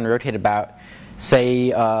here we're trying to rotate about.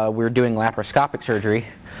 Say we're doing laparoscopic surgery.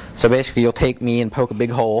 So basically you'll take me and poke a big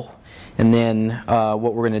hole, and then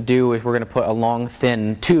what we're going to do is we're going to put a long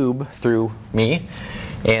thin tube through me,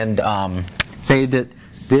 and say that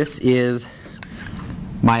this is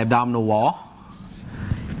my abdominal wall.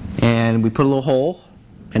 And we put a little hole,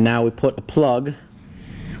 and now we put a plug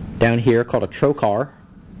down here called a trocar.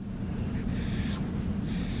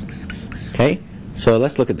 Okay, so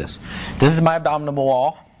let's look at this. This is my abdominal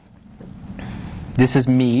wall. This is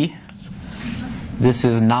me. This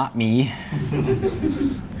is not me.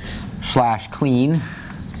 / clean.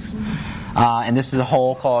 And this is a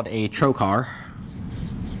hole called a trocar.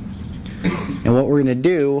 And what we're going to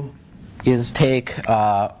do is take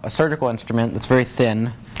a surgical instrument that's very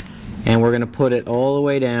thin, and we're going to put it all the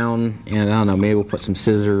way down, and I don't know, maybe we'll put some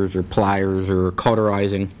scissors or pliers or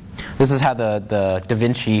cauterizing. This is how the Da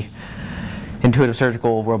Vinci intuitive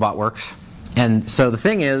surgical robot works. And so the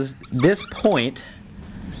thing is, this point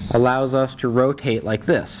allows us to rotate like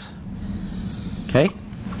this. Okay?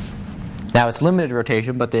 Now it's limited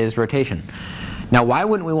rotation, but there is rotation. Now why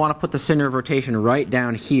wouldn't we want to put the center of rotation right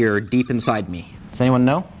down here deep inside me? Does anyone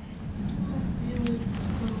know?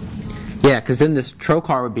 Yeah, because then this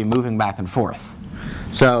trocar would be moving back and forth.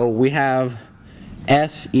 So we have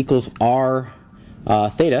S equals R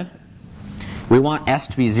theta. We want S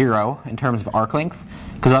to be 0 in terms of arc length,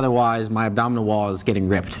 because otherwise my abdominal wall is getting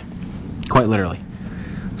ripped, quite literally.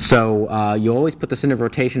 So you always put the center of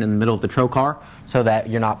rotation in the middle of the trocar so that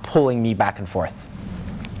you're not pulling me back and forth.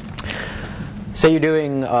 Say you're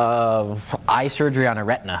doing eye surgery on a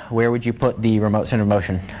retina. Where would you put the remote center of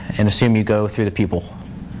motion? And assume you go through the pupil.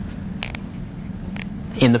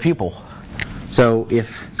 In the pupil. So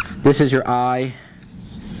if this is your eye,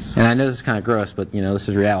 and I know this is kind of gross, but you know, this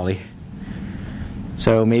is reality.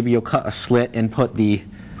 So maybe you'll cut a slit and put the,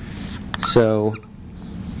 so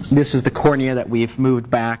this is the cornea that we've moved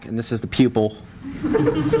back, and this is the pupil.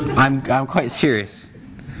 I'm quite serious.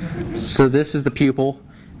 So this is the pupil,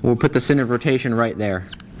 and we'll put the center of rotation right there.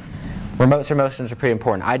 Remote center of motions are pretty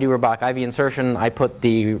important. I do robotic IV insertion. I put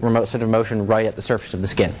the remote center of motion right at the surface of the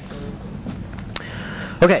skin.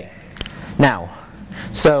 Okay,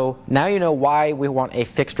 so now you know why we want a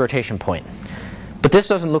fixed rotation point. But this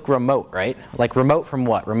doesn't look remote, right? Like remote from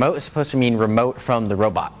what? Remote is supposed to mean remote from the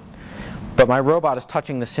robot. But my robot is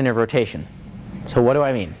touching the center of rotation. So what do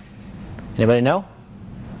I mean? Anybody know?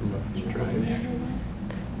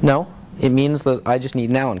 No, it means that I just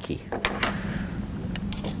need an Allen key.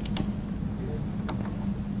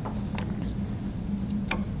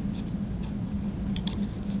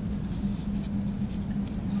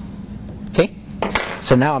 Okay,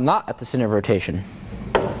 so now I'm not at the center of rotation.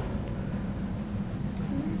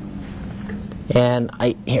 And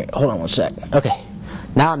here, hold on one sec. Okay,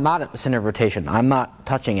 now I'm not at the center of rotation. I'm not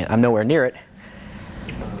touching it. I'm nowhere near it.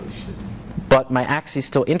 But my axes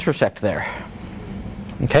still intersect there.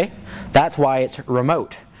 Okay, that's why it's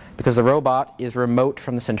remote, because the robot is remote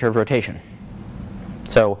from the center of rotation.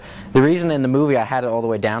 So the reason in the movie I had it all the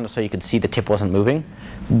way down is so you could see the tip wasn't moving,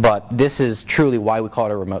 but this is truly why we call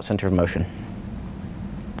it a remote center of motion.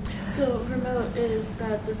 So remote is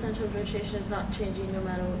that the center of rotation is not changing no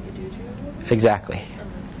matter what you do to your robot? Exactly.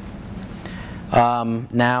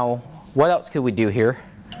 Now, what else could we do here?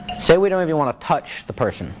 Say we don't even want to touch the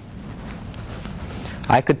person.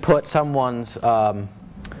 I could put someone's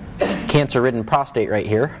cancer-ridden prostate right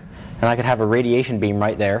here, and I could have a radiation beam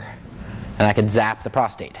right there, and I could zap the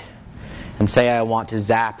prostate. And say I want to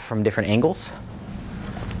zap from different angles.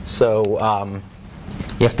 So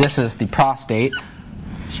if this is the prostate,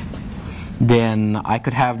 then I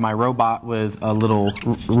could have my robot with a little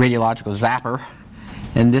radiological zapper,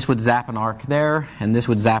 and this would zap an arc there, and this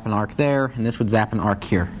would zap an arc there, and this would zap an arc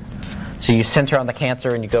here. So you center on the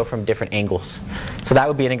cancer and you go from different angles. So that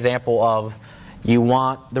would be an example of you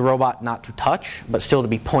want the robot not to touch, but still to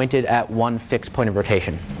be pointed at one fixed point of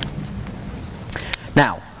rotation.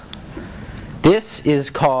 Now, this is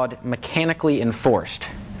called mechanically enforced,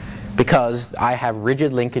 because I have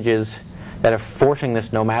rigid linkages that are forcing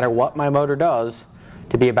this, no matter what my motor does,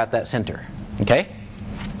 to be about that center. Okay?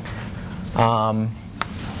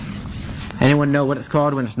 Anyone know what it's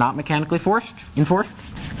called when it's not mechanically enforced? It's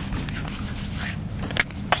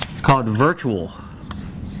called virtual.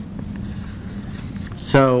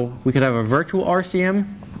 So we could have a virtual RCM,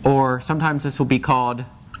 or sometimes this will be called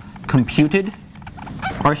computed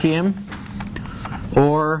RCM,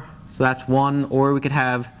 or, so that's one, or we could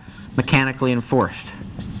have mechanically enforced,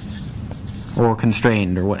 or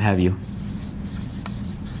constrained, or what have you.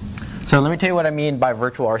 So let me tell you what I mean by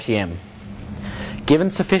virtual RCM.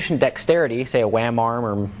 Given sufficient dexterity, say a wham arm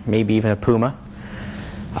or maybe even a Puma,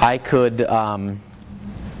 I could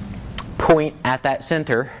point at that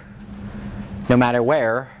center no matter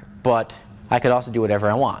where, but I could also do whatever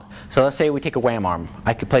I want. So let's say we take a wham arm.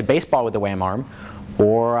 I could play baseball with the wham arm,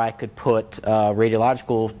 or I could put a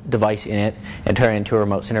radiological device in it and turn it into a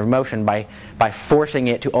remote center of motion by forcing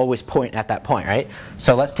it to always point at that point, right?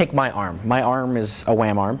 So let's take my arm. My arm is a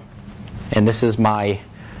WAM arm, and this is my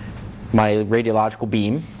radiological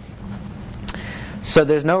beam. So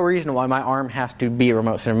there's no reason why my arm has to be a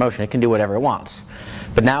remote center of motion. It can do whatever it wants.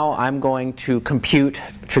 But now I'm going to compute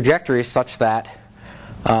trajectories such that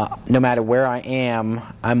no matter where I am,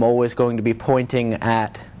 I'm always going to be pointing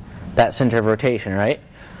at that center of rotation, right?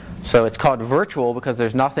 So it's called virtual because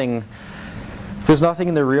there's nothing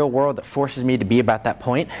in the real world that forces me to be about that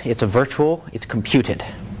point. It's a virtual, it's computed.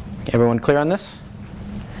 Everyone clear on this?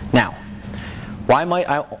 Now, why might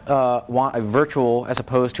I want a virtual as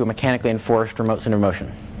opposed to a mechanically enforced remote center of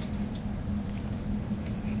motion?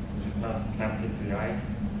 Can't hit the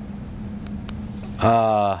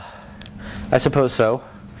eye. I suppose so.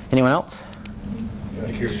 Anyone else?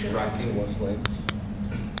 If you're striking,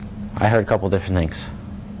 I heard a couple different things.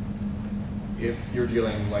 if you're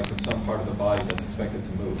dealing like with some part of the body that's expected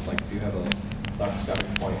to move, like if you have a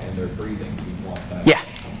laparoscopic point and they're breathing, you want that. Yeah.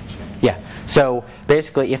 Yeah. So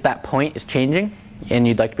basically, if that point is changing and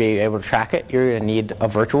you'd like to be able to track it, you're going to need a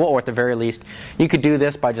virtual, or at the very least, you could do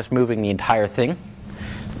this by just moving the entire thing.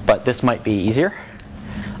 But this might be easier.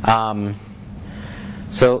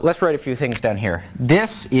 So let's write a few things down here.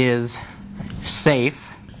 This is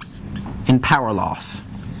safe in power loss.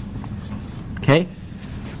 Okay?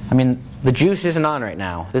 I mean, the juice isn't on right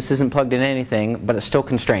now. This isn't plugged in anything, but it's still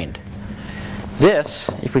constrained. This,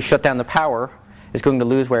 if we shut down the power, is going to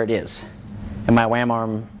lose where it is. And my WAM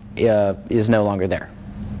arm is no longer there.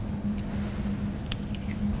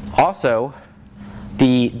 Also,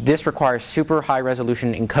 this requires super high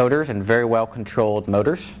resolution encoders and very well controlled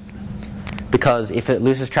motors. Because if it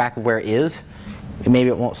loses track of where it is, maybe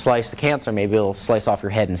it won't slice the cancer, maybe it'll slice off your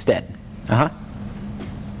head instead.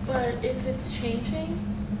 But if it's changing,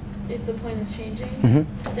 if the point is changing,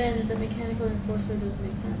 then the mechanical enforcer doesn't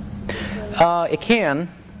make sense. It can,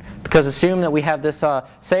 because assume that we have this,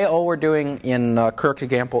 say all we're doing in Kirk's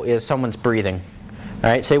example is someone's breathing. All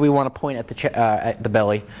right, say we want to point at the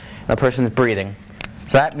belly, and the person's breathing.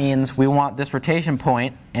 So that means we want this rotation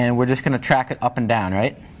point, and we're just going to track it up and down,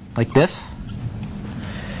 right? Like this.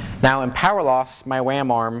 Now in power loss, my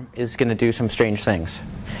WAM arm is going to do some strange things.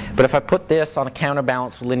 But if I put this on a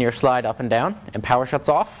counterbalance linear slide up and down, and power shuts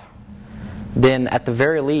off, then at the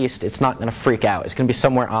very least, it's not going to freak out. It's going to be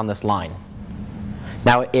somewhere on this line.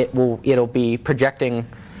 Now it'll be projecting,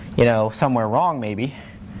 somewhere wrong maybe,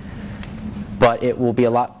 but it will be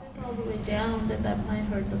a lot. If it's all the way down, then that might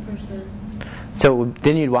hurt the person. So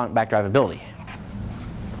then you'd want backdrivability.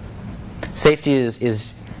 Safety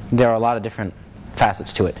is there are a lot of different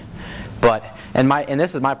facets to it, but and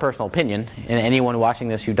this is my personal opinion. And anyone watching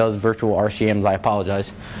this who does virtual RCMs, I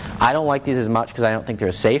apologize. I don't like these as much because I don't think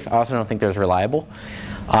they're safe. I also don't think they're as reliable.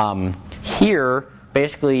 Here,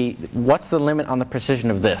 basically, what's the limit on the precision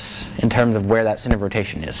of this in terms of where that center of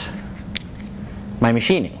rotation is? My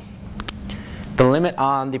machining. The limit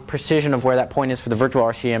on the precision of where that point is for the virtual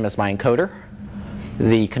RCM is my encoder,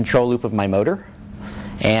 the control loop of my motor,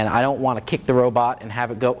 and I don't want to kick the robot and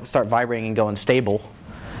have it start vibrating and go unstable.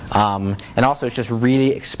 And also, it's just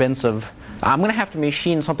really expensive. I'm going to have to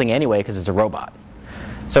machine something anyway because it's a robot.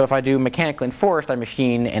 So if I do mechanically enforced, I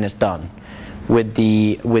machine and it's done. With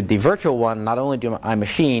the virtual one, not only do I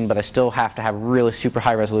machine, but I still have to have really super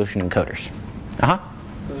high resolution encoders.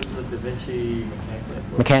 So is the Da Vinci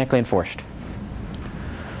Mechanically enforced.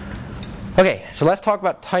 Okay, so let's talk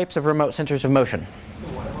about types of remote sensors of motion. So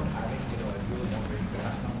what about having, a dual motor? You could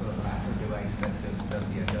have some sort of passive device that just does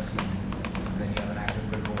the adjustment. Then you have an active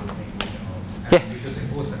control thing, and you just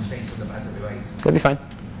impose constraints with the passive device. That'd be fine.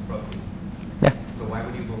 Probably. Yeah. So why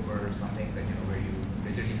would you go for something that, where you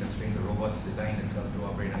rigidly constrain the robot's design itself to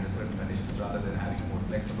operate under certain conditions rather than having a more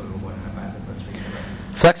flexible robot and a passive constraint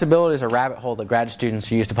device? Flexibility is a rabbit hole that grad students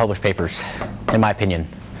use to publish papers, in my opinion.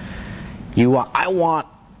 I want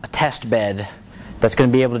a test bed that's going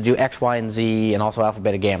to be able to do X, Y, and Z, and also alpha,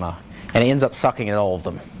 beta, gamma, and it ends up sucking at all of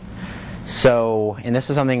them. So, and this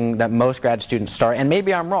is something that most grad students start, and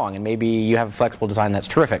maybe I'm wrong, and maybe you have a flexible design that's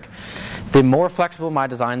terrific. The more flexible my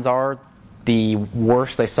designs are, the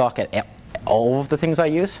worse they suck at all of the things I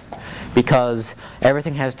use, because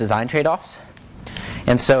everything has design trade-offs.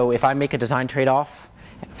 And so if I make a design trade-off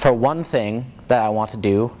for one thing that I want to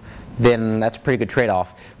do, then that's a pretty good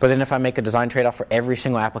trade-off. But then if I make a design trade-off for every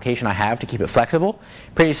single application I have to keep it flexible,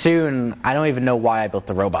 pretty soon I don't even know why I built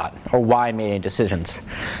the robot or why I made any decisions.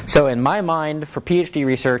 So in my mind, for PhD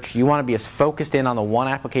research, you want to be as focused in on the one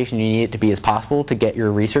application you need it to be as possible to get your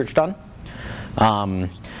research done.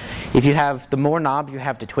 If you have, the more knobs you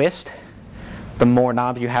have to twist, the more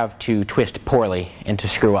knobs you have to twist poorly and to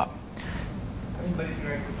screw up. I mean, but if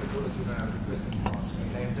you're able to control this, you don't have to twist and launch.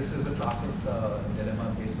 Like, this is the classic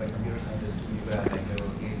dilemma faced by computer scientists where like there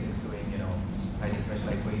were cases doing, you know, highly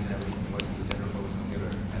specialized ways and everything versus the general purpose computer,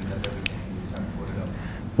 and that's everything. You just have to put it up.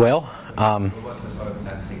 Well, robots are sort of in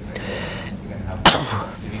that state right there. You can have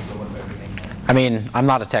unique robot for everything. I mean, I'm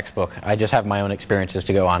not a textbook. I just have my own experiences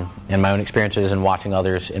to go on. And my own experiences and watching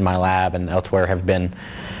others in my lab and elsewhere have been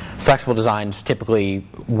flexible designs typically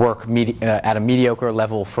work at a mediocre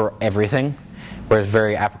level for everything, whereas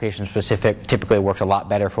very application specific typically works a lot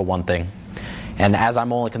better for one thing. And as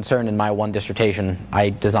I'm only concerned in my one dissertation,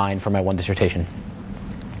 I designed for my one dissertation.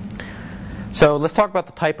 So let's talk about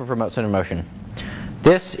the type of remote center of motion.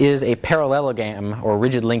 This is a parallelogram or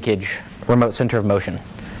rigid linkage remote center of motion.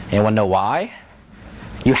 Anyone know why?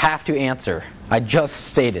 You have to answer. I just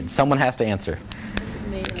stated. Someone has to answer.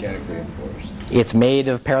 Mechanically enforced. It's made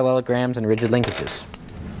of parallelograms and rigid linkages.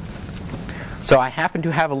 So I happen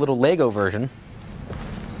to have a little Lego version.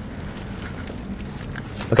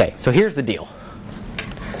 Okay, so here's the deal.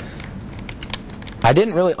 I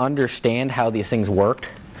didn't really understand how these things worked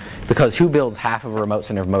because who builds half of a remote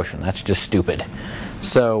center of motion? That's just stupid.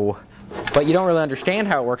 So, but you don't really understand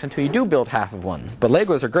how it works until you do build half of one. But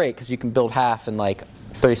Legos are great because you can build half in like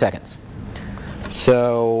 30 seconds.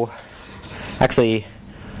 So, actually,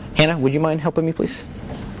 Hannah, would you mind helping me, please?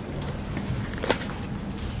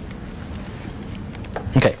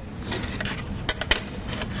 Okay.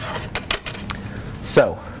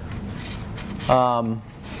 So,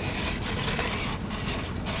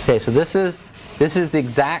 okay, so this is the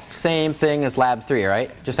exact same thing as Lab 3,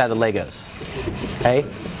 right? Just added Legos. Okay?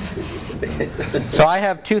 So I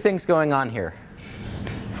have two things going on here.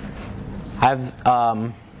 I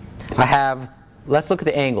have, let's look at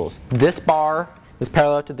the angles. This bar is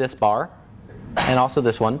parallel to this bar, and also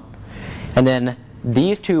this one. And then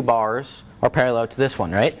these two bars are parallel to this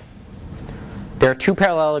one, right? There are two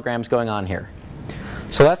parallelograms going on here.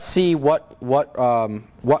 So let's see what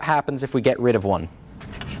happens if we get rid of one.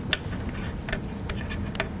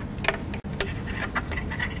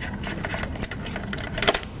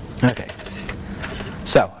 Okay.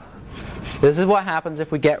 So this is what happens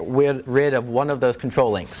if we get rid of one of those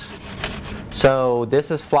control links. So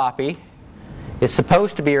this is floppy. It's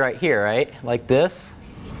supposed to be right here, right? Like this.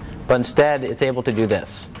 But instead it's able to do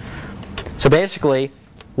this. So basically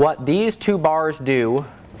what these two bars do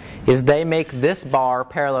is they make this bar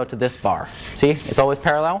parallel to this bar. See? It's always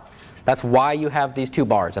parallel. That's why you have these two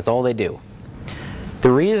bars. That's all they do.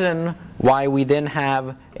 The reason why we then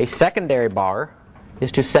have a secondary bar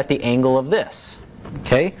is to set the angle of this.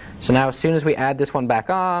 Okay? So now as soon as we add this one back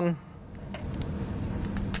on,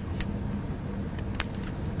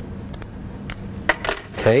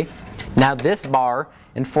 okay, now this bar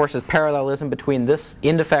enforces parallelism between this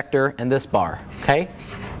end effector and this bar. Okay?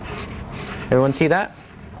 Everyone see that?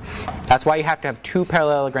 That's why you have to have two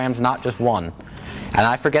parallelograms, not just one. And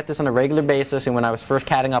I forget this on a regular basis, and when I was first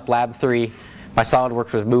catting up Lab 3, my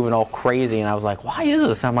SolidWorks was moving all crazy, and I was like, why is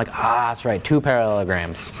this? And I'm like, that's right, two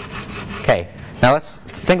parallelograms. Okay, now let's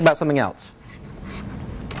think about something else.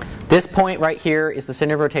 This point right here is the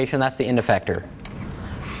center of rotation, that's the end effector.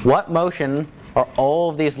 What motion are all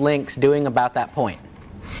of these links doing about that point?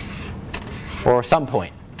 Or some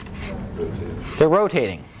point? Rotating. They're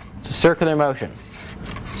rotating. It's a circular motion.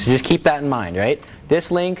 So just keep that in mind, right? This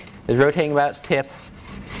link is rotating about its tip,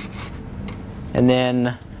 and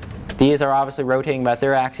then these are obviously rotating about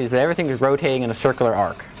their axes, but everything is rotating in a circular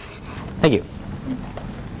arc. Thank you.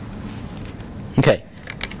 Okay,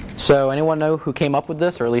 so anyone know who came up with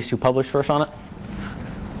this, or at least who published first on it?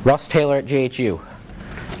 Russ Taylor at JHU.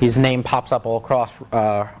 His name pops up all across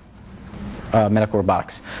medical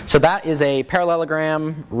robotics. So that is a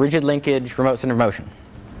parallelogram, rigid linkage, remote center of motion.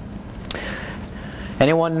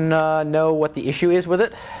 Anyone know what the issue is with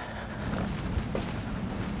it?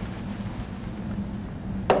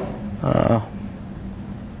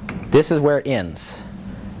 This is where it ends.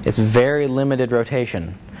 It's very limited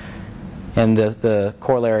rotation, and the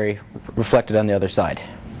corollary reflected on the other side.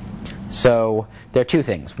 So there are two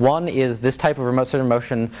things. One is this type of remote center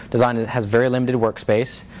motion design that has very limited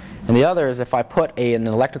workspace, and the other is if I put an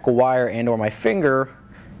electrical wire and or my finger,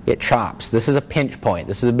 it chops. This is a pinch point.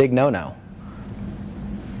 This is a big no-no,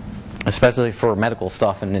 especially for medical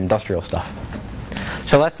stuff and industrial stuff.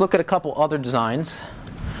 So let's look at a couple other designs.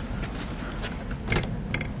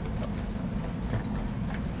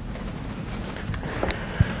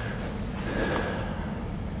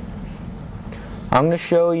 I'm going to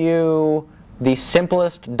show you the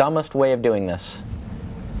simplest, dumbest way of doing this.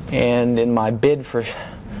 And in my bid for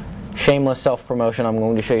shameless self-promotion, I'm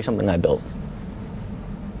going to show you something I built.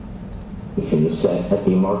 rotation is set at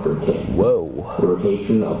the marker tip. Whoa.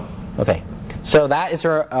 Rotation of. Okay, so that is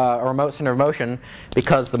a remote center of motion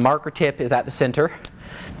because the marker tip is at the center.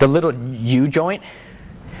 The little U joint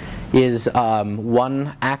is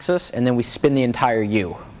one axis, and then we spin the entire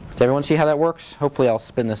U. Does everyone see how that works? Hopefully I'll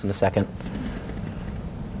spin this in a second.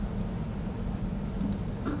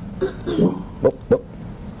 Whoop.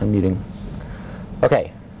 I'm muting.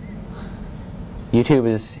 Okay. YouTube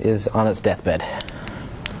is on its deathbed.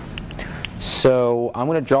 So I'm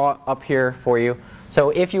going to draw up here for you. So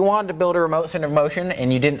if you wanted to build a remote center of motion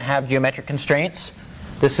and you didn't have geometric constraints,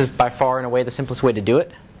 this is by far and away the simplest way to do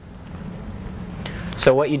it.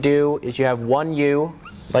 So what you do is you have one U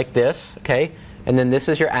like this, okay, and then this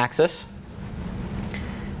is your axis,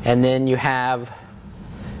 and then you have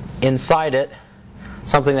inside it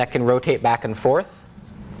something that can rotate back and forth,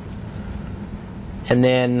 and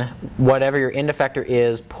then whatever your end effector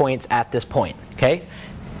is points at this point, okay?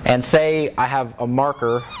 And say I have a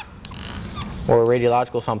marker or a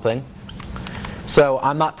radiological something, so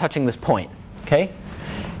I'm not touching this point, okay?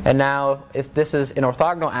 And now if this is an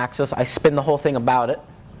orthogonal axis, I spin the whole thing about it.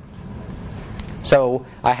 So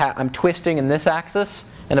I'm twisting in this axis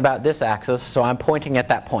and about this axis, so I'm pointing at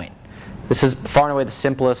that point. This is far and away the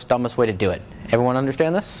simplest, dumbest way to do it. Everyone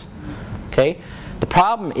understand this? Okay. The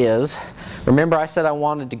problem is, remember I said I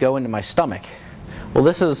wanted to go into my stomach. Well,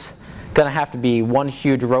 this is going to have to be one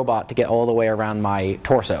huge robot to get all the way around my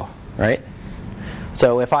torso, right?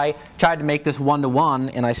 So if I tried to make this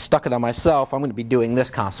one-to-one and I stuck it on myself, I'm going to be doing this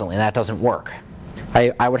constantly, and that doesn't work.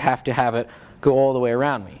 I would have to have it go all the way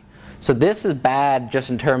around me. So this is bad just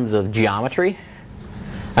in terms of geometry.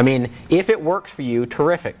 I mean, if it works for you,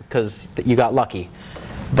 terrific, because you got lucky.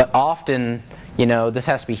 But often, you know, this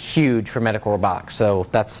has to be huge for medical robotics, so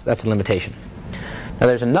that's a limitation. Now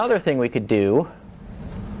there's another thing we could do,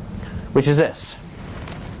 which is this.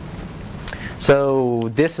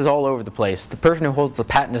 So this is all over the place. The person who holds the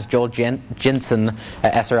patent is Joel Jensen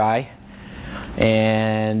at SRI.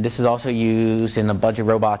 And this is also used in a bunch of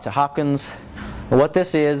robots at Hopkins. And what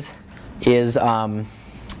this is it's a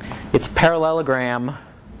parallelogram,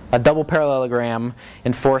 a double parallelogram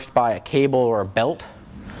enforced by a cable or a belt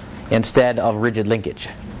instead of rigid linkage.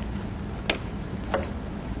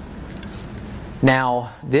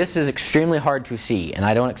 Now, this is extremely hard to see, and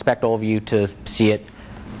I don't expect all of you to see it.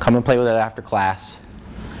 Come and play with it after class.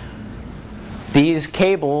 These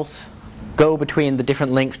cables go between the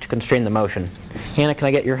different links to constrain the motion. Hannah, can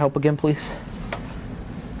I get your help again, please?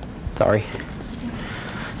 Sorry.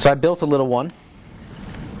 So I built a little one.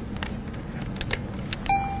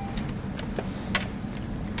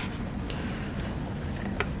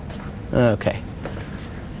 Okay.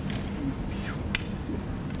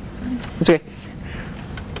 It's okay.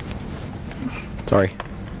 Sorry.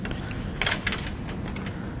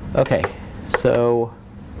 Okay, so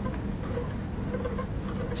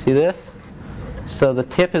see this? So the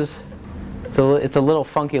tip is, it's a little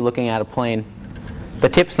funky looking at a plane. The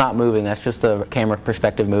tip's not moving, that's just the camera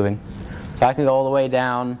perspective moving. So I can go all the way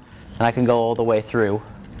down and I can go all the way through.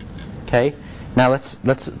 Okay? Now let's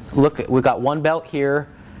look at, we've got one belt here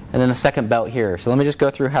and then a second belt here. So let me just go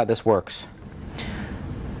through how this works.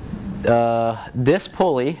 This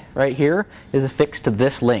pulley right here is affixed to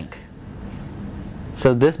this link.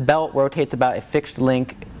 So this belt rotates about a fixed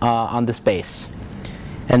link on this base.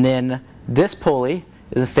 And then this pulley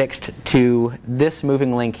is affixed to this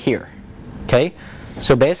moving link here. Okay?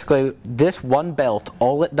 So basically, this one belt,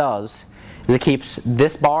 all it does is it keeps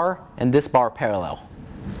this bar and this bar parallel.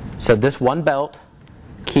 So this one belt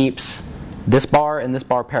keeps this bar and this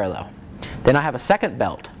bar parallel. Then I have a second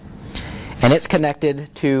belt, and it's connected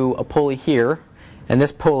to a pulley here, and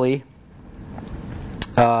this pulley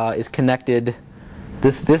is connected.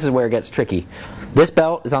 This is where it gets tricky. This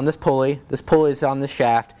belt is on this pulley is on this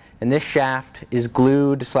shaft, and this shaft is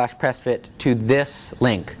glued / press fit to this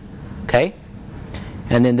link. Okay?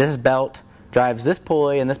 And then this belt drives this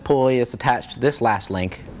pulley, and this pulley is attached to this last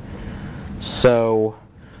link. So,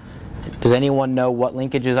 does anyone know what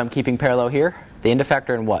linkages I'm keeping parallel here? The end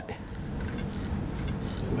effector and what?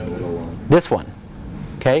 This one.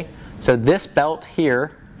 Okay? So this belt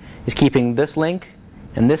here is keeping this link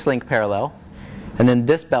and this link parallel. And then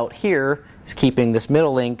this belt here is keeping this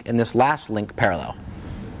middle link and this last link parallel.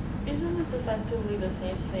 Isn't this effectively the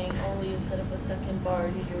same thing, only instead of a second bar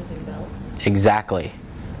you're using belts? Exactly.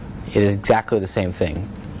 It is exactly the same thing.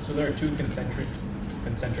 So there are two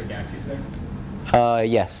concentric axes there?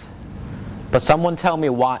 Yes. But someone tell me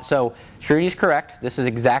why. So Shrudi's correct. This is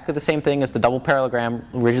exactly the same thing as the double parallelogram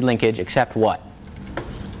rigid linkage, except what?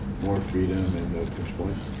 More freedom and no push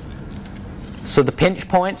points. So the pinch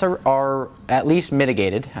points are at least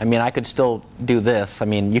mitigated. I mean, I could still do this. I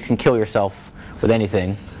mean, you can kill yourself with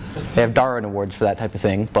anything. They have Darwin Awards for that type of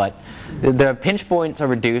thing. But the pinch points are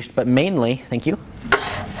reduced, but mainly, thank you,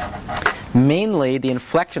 mainly the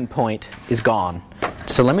inflection point is gone.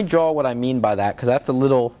 So let me draw what I mean by that, because that's a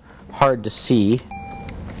little hard to see.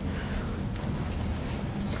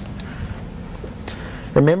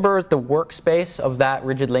 Remember, the workspace of that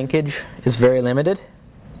rigid linkage is very limited.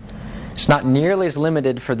 It's not nearly as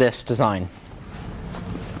limited for this design.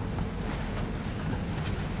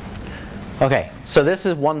 Okay, so this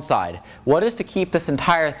is one side. What is to keep this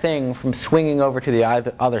entire thing from swinging over to the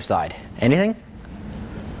other side? Anything?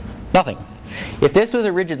 Nothing. If this was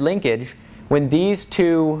a rigid linkage, when these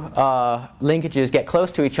two linkages get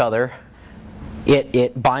close to each other,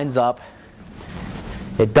 it binds up,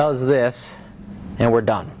 it does this, and we're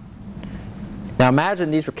done. Now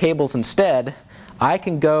imagine these were cables instead. I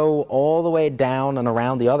can go all the way down and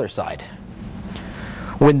around the other side.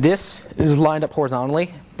 When this is lined up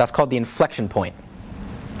horizontally, that's called the inflection point.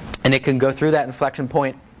 And it can go through that inflection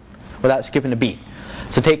point without skipping a beat.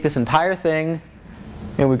 So take this entire thing,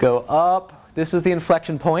 and we go up. This is the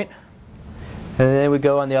inflection point, and then we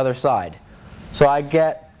go on the other side. So I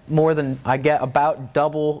get about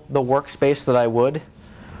double the workspace that I would,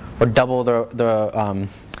 or double the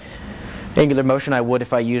angular motion I would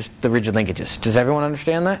if I used the rigid linkages. Does everyone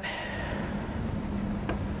understand that?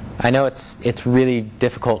 I know it's really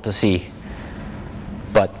difficult to see,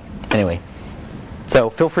 but anyway. So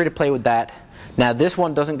feel free to play with that. Now this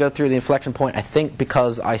one doesn't go through the inflection point, I think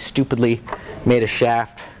because I stupidly made a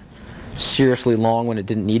shaft seriously long when it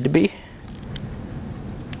didn't need to be.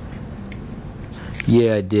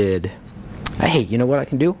 Yeah, I did. Hey, you know what I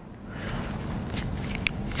can do?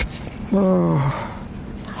 Oh.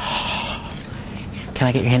 Can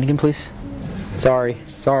I get your hand again, please? Sorry.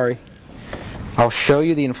 I'll show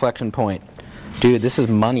you the inflection point. Dude, this is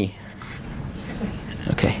money.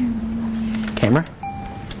 Okay. Camera?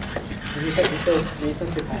 You said this is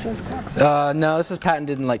recently patented? No, this is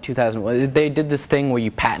patented in like 2001. They did this thing where you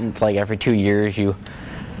patent like every 2 years, you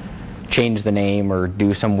change the name or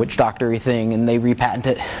do some witch doctor-y thing, and they repatent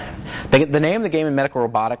it. The name of the game in medical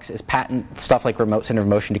robotics is patent stuff like remote center of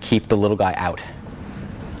motion to keep the little guy out.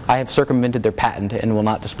 I have circumvented their patent and will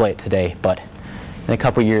not display it today, but in a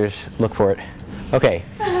couple years, look for it. Okay.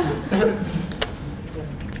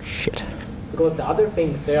 Shit. Because the other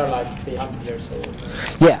things, they are like 300 years old.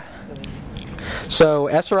 Yeah. So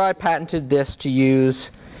SRI patented this to use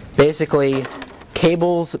basically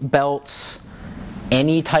cables, belts,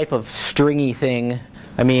 any type of stringy thing.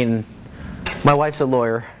 I mean, my wife's a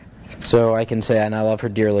lawyer, so I can say, and I love her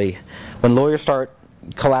dearly. When lawyers start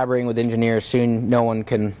collaborating with engineers, soon no one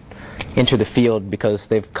can enter the field because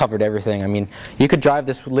they've covered everything. I mean, you could drive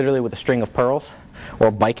this literally with a string of pearls or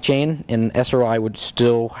a bike chain, and SRI would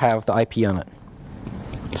still have the IP on it.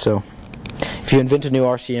 So, if you invent a new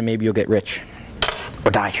RCM, maybe you'll get rich. Or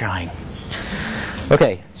die trying.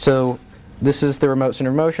 Okay, so this is the remote center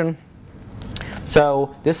of motion.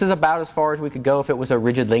 So, this is about as far as we could go if it was a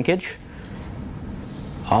rigid linkage.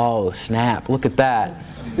 Oh, snap. Look at that.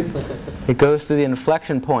 It goes to the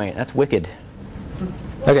inflection point. That's wicked.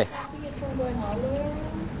 Okay.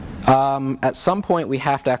 At some point we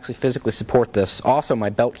have to actually physically support this. Also, my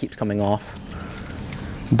belt keeps coming off.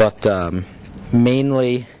 But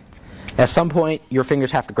mainly, at some point your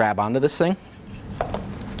fingers have to grab onto this thing.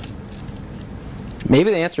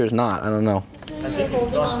 Maybe the answer is not. I don't know.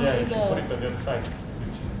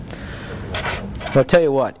 I'll tell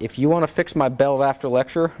you what. If you want to fix my belt after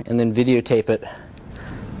lecture and then videotape it,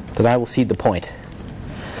 then I will cede the point.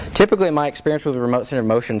 Typically, in my experience with remote center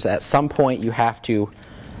motions, at some point you have to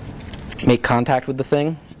make contact with the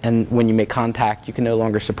thing, and when you make contact, you can no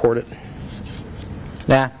longer support it.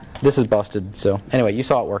 Nah, this is busted. So anyway, you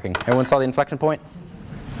saw it working. Everyone saw the inflection point?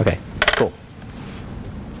 Okay, cool.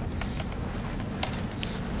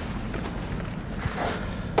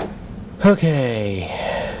 Okay.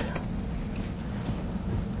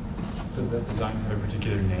 Does that design have a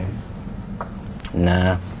particular name?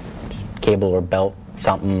 Nah, just cable or belt,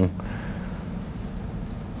 something.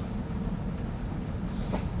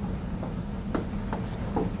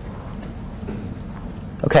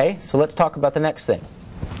 Okay, so let's talk about the next thing.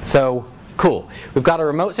 So, cool. We've got a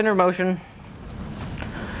remote center of motion,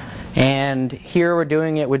 and here we're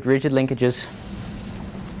doing it with rigid linkages.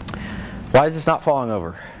 Why is this not falling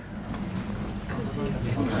over?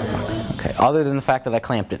 Okay, other than the fact that I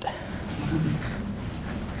clamped it.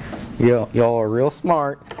 Y'all are real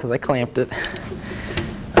smart because I clamped it.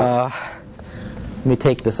 Let me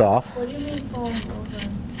take this off. What do you mean falling over?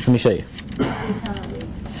 Let me show you.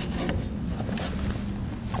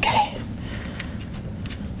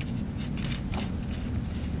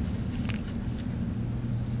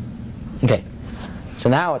 Okay, so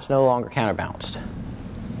now it's no longer counterbalanced.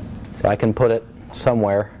 So I can put it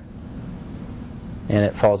somewhere and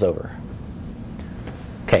it falls over.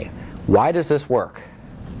 Okay, why does this work?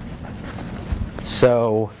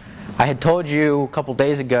 So I had told you a couple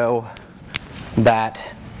days ago that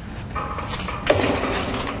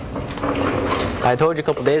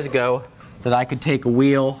I could take a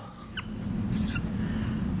wheel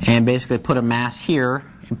and basically put a mass here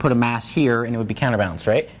and put a mass here and it would be counterbalanced,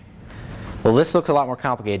 right? Well, this looks a lot more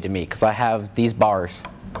complicated to me because I have these bars.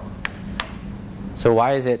 So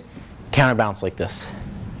why is it counterbalanced like this?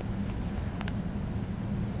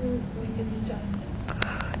 We can adjust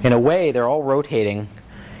it. In a way, they're all rotating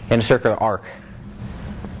in a circular arc.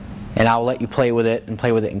 And I'll let you play with it and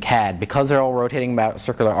play with it in CAD. Because they're all rotating about a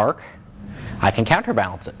circular arc, I can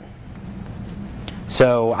counterbalance it.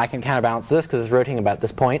 So I can counterbalance this because it's rotating about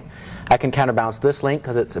this point. I can counterbalance this link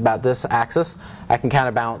because it's about this axis. I can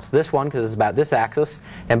counterbalance this one because it's about this axis.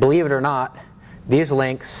 And believe it or not, these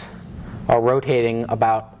links are rotating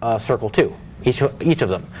about a circle too, each of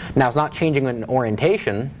them. Now it's not changing in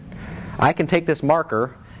orientation. I can take this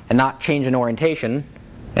marker and not change in orientation,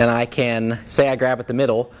 and I can, say I grab at the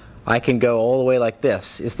middle, I can go all the way like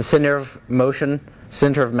this. Is the center of motion,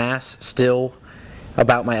 center of mass still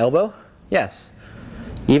about my elbow? Yes.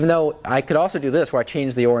 Even though I could also do this where I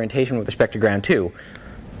change the orientation with respect to ground too.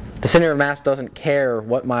 The center of mass doesn't care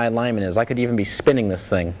what my alignment is. I could even be spinning this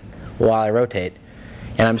thing while I rotate.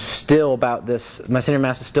 And I'm still about this, my center of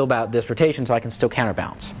mass is still about this rotation, so I can still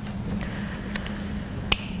counterbalance.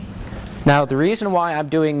 Now the reason why I'm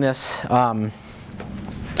doing this, the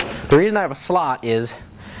reason I have a slot is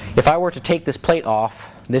if I were to take this plate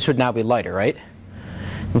off, this would now be lighter, right?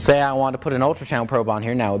 And say I want to put an ultrasound probe on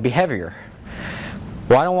here, now it would be heavier.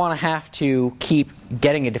 Well, I don't want to have to keep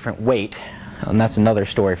getting a different weight, and that's another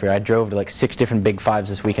story for you. I drove to like 6 different Big Fives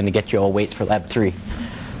this weekend to get you all weights for Lab 3.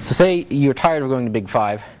 So say you're tired of going to Big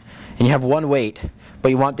 5, and you have one weight, but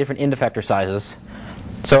you want different end effector sizes.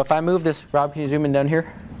 So if I move this, Rob, can you zoom in down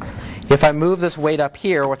here? If I move this weight up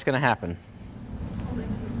here, what's going to happen?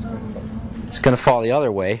 It's going to fall the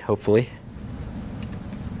other way, hopefully.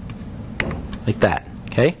 Like that,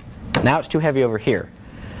 okay? Now it's too heavy over here.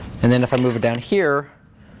 And then if I move it down here,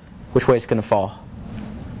 which way is it going to fall?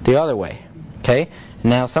 The other way, okay? And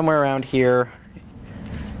now somewhere around here,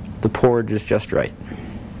 the porridge is just right.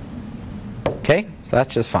 Okay, so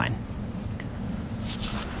that's just fine.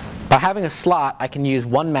 By having a slot, I can use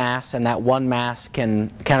one mass, and that one mass can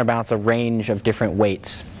counterbalance a range of different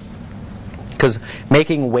weights. Because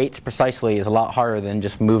making weights precisely is a lot harder than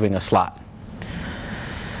just moving a slot.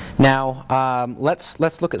 Now, let's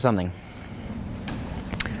look at something.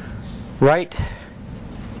 Right,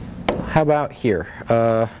 how about here?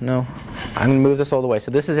 No, I'm going to move this all the way.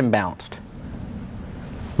 So this is imbalanced.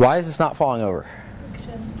 Why is this not falling over?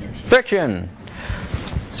 Friction.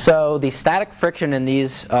 So the static friction in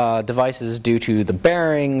these devices due to the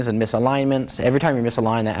bearings and misalignments, every time you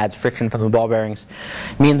misalign that adds friction from the ball bearings,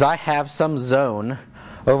 means I have some zone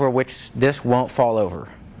over which this won't fall over.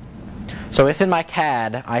 So if in my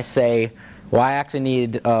CAD I say, well, I actually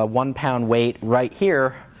need a 1 pound weight right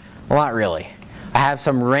here, well, not really. I have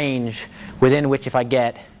some range within which if I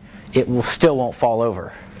get, it still won't fall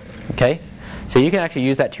over. Okay? So you can actually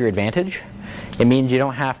use that to your advantage. It means you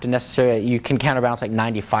don't have to necessarily, you can counterbalance like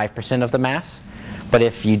 95% of the mass, but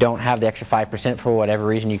if you don't have the extra 5% for whatever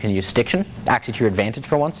reason, you can use stiction, actually to your advantage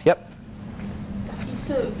for once. Yep?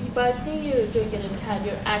 So by saying you're doing it in CAD,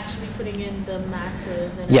 you're actually putting in the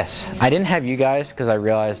masses and yes. I didn't have you guys because I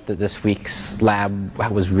realized that this week's lab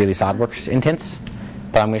was really SolidWorks intense,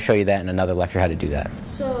 but I'm going to show you that in another lecture how to do that.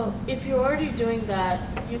 So if you're already doing that,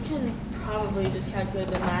 you can probably just calculate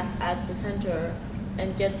the mass at the center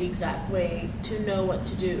and get the exact weight to know what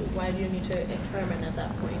to do. Why do you need to experiment at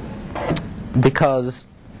that point? Because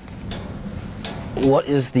what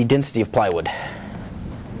is the density of plywood?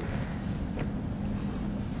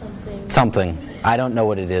 Something. I don't know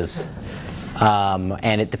what it is.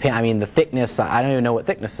 And it depends. I mean, the thickness, I don't even know what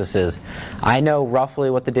thickness this is. I know roughly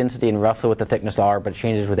what the density and roughly what the thickness are, but it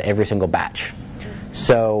changes with every single batch.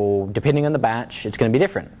 So depending on the batch, it's going to be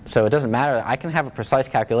different. So it doesn't matter. I can have a precise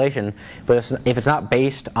calculation, but if it's not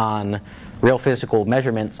based on real physical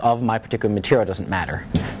measurements of my particular material, it doesn't matter.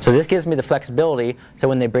 So this gives me the flexibility, so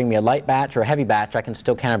when they bring me a light batch or a heavy batch, I can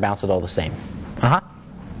still counterbalance it all the same.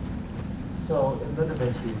 So in the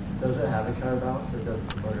DaVinci, does it have a counterbalance, or does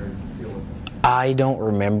the motor deal with it? I don't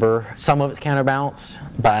remember. Some of it's counterbalanced,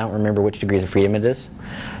 but I don't remember which degrees of freedom it is.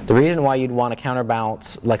 The reason why you'd want to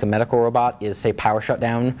counterbalance like a medical robot is, say, power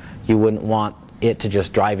shutdown. You wouldn't want it to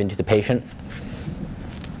just drive into the patient.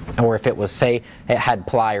 Or if it was, say, it had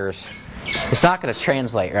pliers It's not going to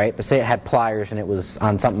translate, right? But say it had pliers and it was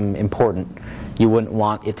on something important. You wouldn't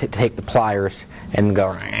want it to take the pliers and go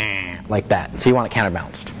like that. So you want it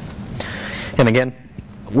counterbalanced. And again,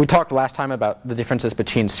 we talked last time about the differences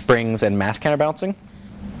between springs and mass counterbalancing.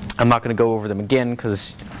 I'm not going to go over them again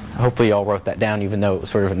because hopefully you all wrote that down, even though it was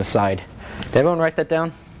sort of an aside. Did everyone write that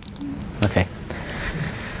down? Okay.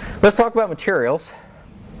 Let's talk about materials.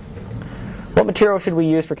 What material should we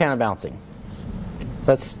use for counterbalancing?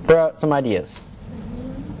 Let's throw out some ideas.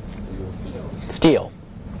 Steel.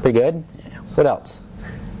 Pretty good. Yeah. What else?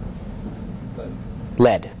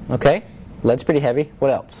 Lead. Okay. Lead's pretty heavy.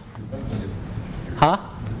 What else? Huh?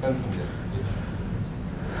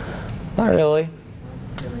 Not really.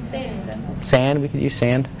 Sand. We could use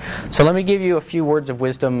sand. So let me give you a few words of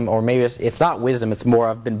wisdom, or maybe it's not wisdom, it's more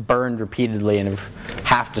I've been burned repeatedly and have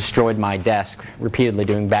half destroyed my desk repeatedly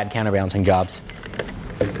doing bad counterbalancing jobs.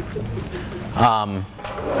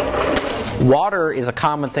 Water is a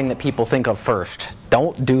common thing that people think of first.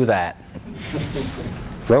 Don't do that.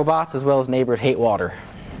 Robots as well as neighbors hate water.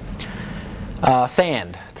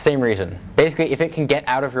 Sand, same reason. Basically, if it can get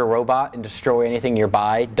out of your robot and destroy anything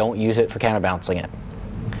nearby, don't use it for counterbalancing it.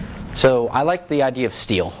 So I like the idea of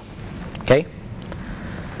steel. Okay?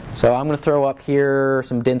 So I'm going to throw up here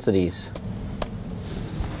some densities.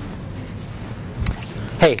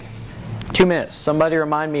 Hey, 2 minutes. Somebody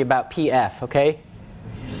remind me about PF, okay?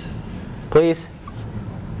 Please?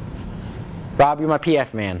 Rob, you're my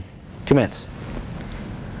PF man. 2 minutes.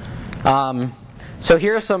 So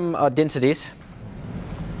here are some densities.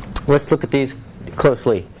 Let's look at these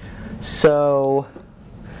closely. So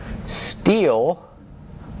steel,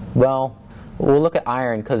 well, we'll look at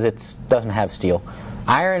iron because it doesn't have steel.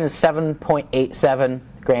 Iron is 7.87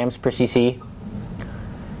 grams per cc.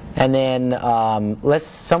 And then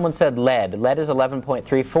someone said lead. Lead is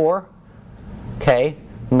 11.34. Okay.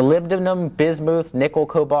 Molybdenum, bismuth, nickel,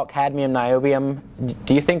 cobalt, cadmium, niobium.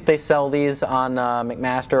 Do you think they sell these on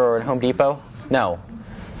McMaster or at Home Depot? No.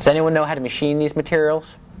 Does anyone know how to machine these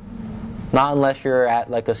materials? Not unless you're at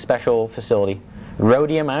like a special facility.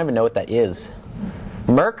 Rhodium, I don't even know what that is.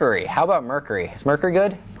 Mercury, how about mercury? Is mercury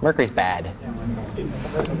good? Mercury's bad.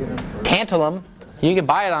 Tantalum, you can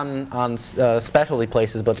buy it on specialty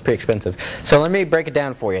places, but it's pretty expensive. So let me break it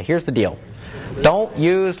down for you. Here's the deal. Don't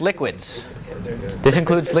use liquids. This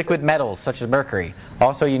includes liquid metals, such as mercury.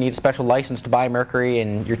 Also, you need a special license to buy mercury,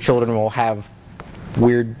 and your children will have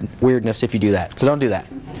weirdness if you do that. So don't do that.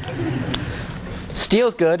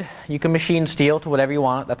 Steel's good. You can machine steel to whatever you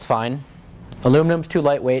want. That's fine. Aluminum's too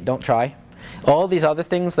lightweight. Don't try. All these other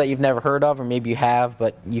things that you've never heard of, or maybe you have,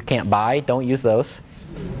 but you can't buy, don't use those.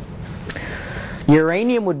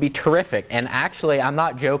 Uranium would be terrific. And actually, I'm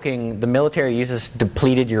not joking. The military uses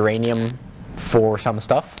depleted uranium for some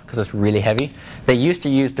stuff because it's really heavy. They used to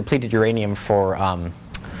use depleted uranium for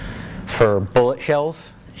bullet shells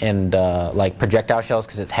and like projectile shells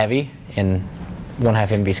because it's heavy and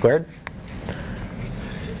 1/2 mv squared.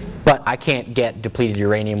 But I can't get depleted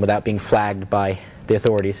uranium without being flagged by the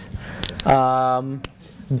authorities.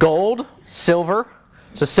 Gold, silver.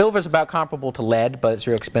 So silver is about comparable to lead, but it's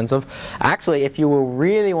real expensive. Actually, if you were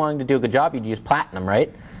really wanting to do a good job, you'd use platinum,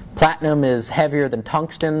 right? Platinum is heavier than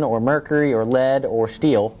tungsten or mercury or lead or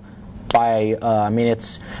steel.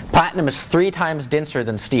 Platinum is 3 times denser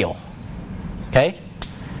than steel. Okay?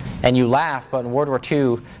 And you laugh, but in World War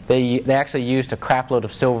II, they actually used a crapload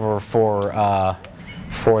of silver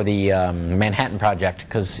for the Manhattan Project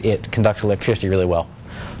because it conducts electricity really well.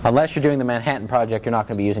 Unless you're doing the Manhattan Project, you're not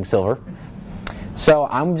going to be using silver. So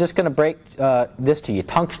I'm just going to break this to you.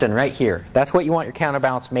 Tungsten right here. That's what you want your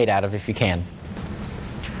counterbalance made out of if you can.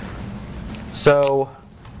 So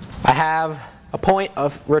I have a point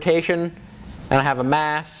of rotation, and I have a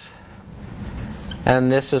mass,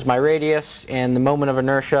 and this is my radius, and the moment of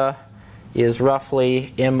inertia is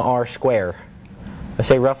roughly mr squared. I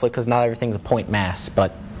say roughly because not everything's a point mass,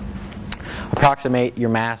 but approximate your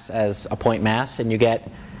mass as a point mass, and you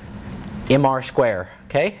get mr squared.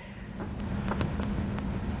 Okay?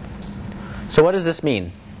 So what does this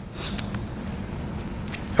mean?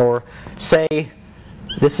 Or say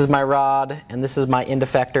this is my rod, and this is my end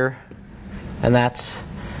effector, and that's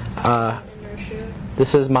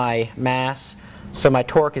this is my mass. So my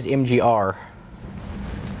torque is mgr.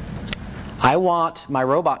 I want my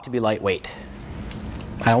robot to be lightweight.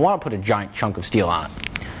 I don't want to put a giant chunk of steel on it.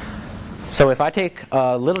 So if I take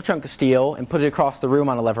a little chunk of steel and put it across the room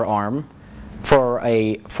on a lever arm, for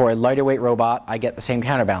a lighter weight robot, I get the same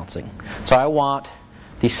counterbalancing. So I want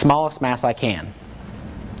the smallest mass I can.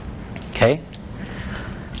 Okay?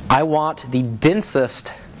 I want the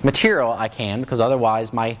densest material I can, because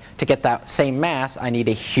otherwise to get that same mass I need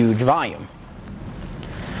a huge volume.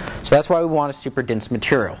 So that's why we want a super dense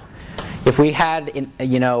material. If we had,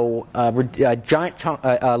 a giant chunk,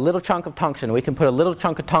 a little chunk of tungsten, we can put a little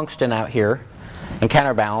chunk of tungsten out here and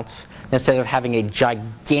counterbalance instead of having a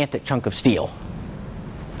gigantic chunk of steel.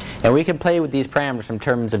 And we can play with these parameters in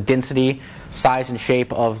terms of density, size and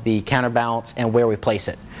shape of the counterbalance, and where we place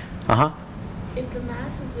it. If the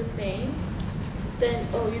mass is the same, then,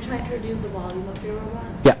 you're trying to reduce the volume of your robot?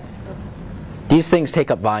 Yeah. These things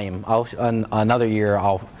take up volume. Another year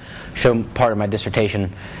I'll show part of my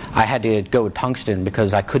dissertation. I had to go with tungsten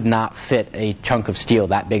because I could not fit a chunk of steel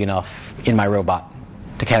that big enough in my robot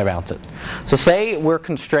to counterbalance it. So say we're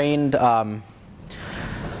constrained,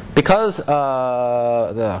 because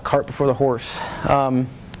the cart before the horse.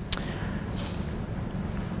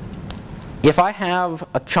 If I have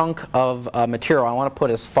a chunk of material I want to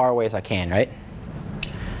put as far away as I can, right?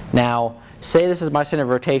 Now, say this is my center of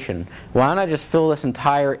rotation. Why don't I just fill this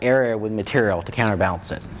entire area with material to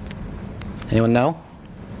counterbalance it? Anyone know?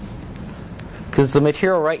 Because the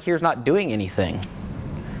material right here is not doing anything.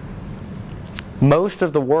 Most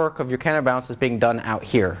of the work of your counterbalance is being done out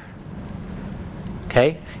here.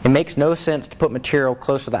 Okay? It makes no sense to put material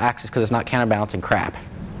close to the axis because it's not counterbalancing crap.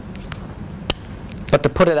 But to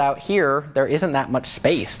put it out here, there isn't that much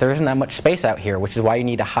space. There isn't that much space out here, which is why you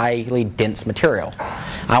need a highly dense material.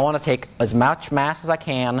 I want to take as much mass as I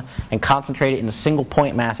can and concentrate it in a single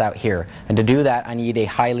point mass out here. And to do that, I need a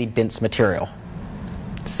highly dense material.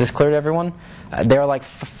 Is this clear to everyone? There are like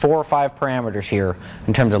 4 or 5 parameters here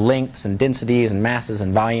in terms of lengths and densities and masses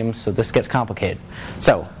and volumes, so this gets complicated.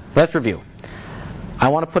 So, let's review. I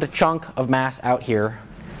want to put a chunk of mass out here.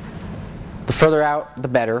 The further out, the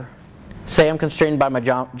better. Say I'm constrained by my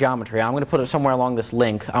geometry. I'm going to put it somewhere along this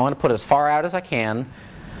link. I want to put it as far out as I can,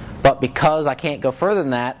 but because I can't go further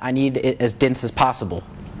than that, I need it as dense as possible.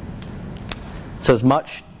 So as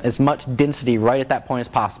much density right at that point as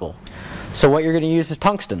possible. So what you're going to use is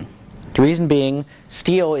tungsten. The reason being,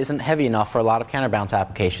 steel isn't heavy enough for a lot of counterbalance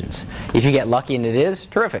applications. If you get lucky and it is,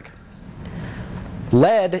 terrific.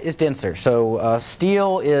 Lead is denser. So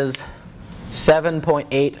steel is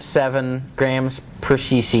 7.87 grams per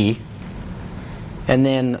cc. And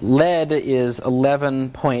then lead is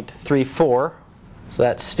 11.34. So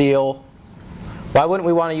that's steel. Why wouldn't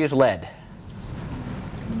we want to use lead?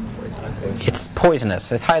 It's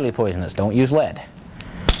poisonous. It's highly poisonous. Don't use lead.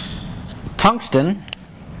 Tungsten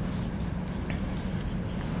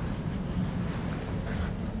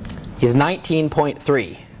is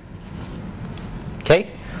 19.3.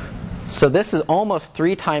 Okay? So this is almost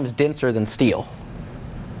 3 times denser than steel.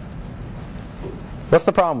 What's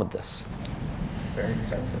the problem with this? Very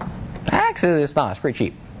expensive. Actually, it's not. It's pretty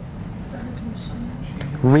cheap.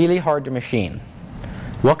 Really hard to machine.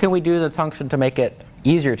 What can we do to the tungsten to make it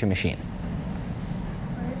easier to machine?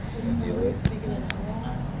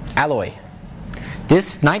 Alloy.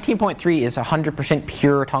 This 19.3 is 100%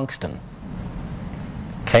 pure tungsten.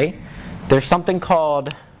 Okay? There's something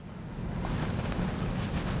called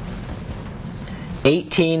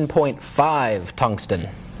 18.5 tungsten.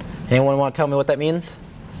 Anyone want to tell me what that means?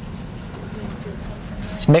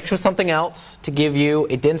 It's mixed with something else to give you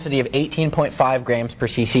a density of 18.5 grams per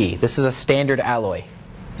cc. This is a standard alloy.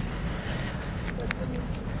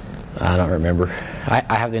 I don't remember.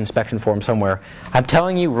 I have the inspection form somewhere. I'm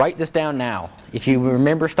telling you, write this down now. If you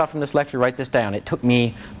remember stuff from this lecture, write this down. It took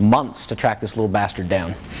me months to track this little bastard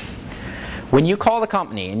down. When you call the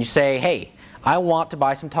company and you say, hey, I want to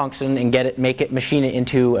buy some tungsten and machine it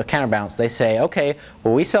into a counterbalance, they say, okay,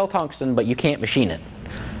 well, we sell tungsten, but you can't machine it.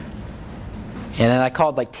 And then I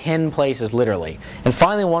called like 10 places, literally. And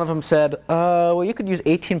finally one of them said, well, you could use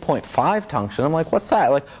 18.5 tungsten. I'm like, what's that?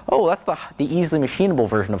 Like, oh, that's the easily machinable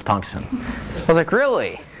version of tungsten. I was like,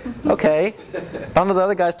 really? Okay. None of the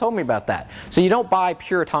other guys told me about that. So you don't buy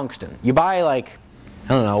pure tungsten. You buy like,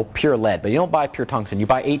 I don't know, pure lead. But you don't buy pure tungsten. You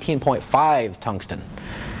buy 18.5 tungsten.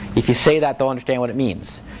 If you say that, they'll understand what it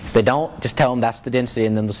means. If they don't, just tell them that's the density,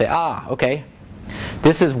 and then they'll say, ah, okay.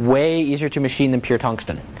 This is way easier to machine than pure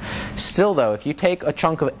tungsten. Still though, if you take a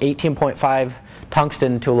chunk of 18.5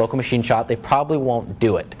 tungsten to a local machine shop, they probably won't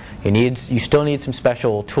do it. You still need some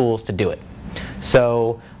special tools to do it.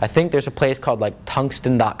 So I think there's a place called like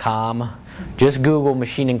tungsten.com. Just Google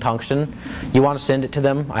machining tungsten. You want to send it to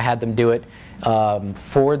them. I had them do it.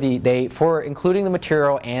 For including the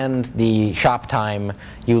material and the shop time,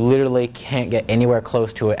 you literally can't get anywhere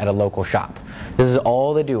close to it at a local shop. This is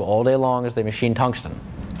all they do all day long is they machine tungsten.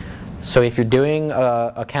 So if you're doing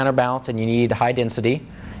a counterbalance and you need high density,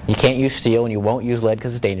 you can't use steel and you won't use lead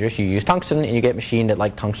because it's dangerous, you use tungsten and you get machined at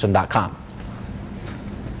like tungsten.com.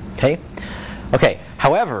 Okay? Okay,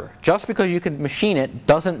 however, just because you can machine it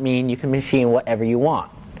doesn't mean you can machine whatever you want.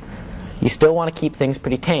 you still want to keep things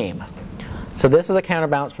pretty tame. So this is a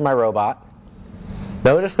counterbalance for my robot.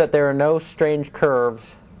 Notice that there are no strange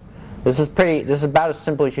curves. This is about as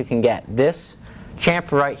simple as you can get. This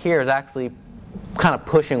chamfer right here is actually kind of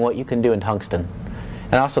pushing what you can do in tungsten.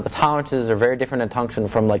 And also the tolerances are very different in tungsten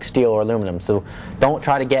from like steel or aluminum. So don't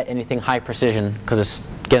try to get anything high precision because it's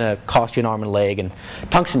going to cost you an arm and a leg. And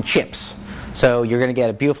tungsten chips. So you're going to get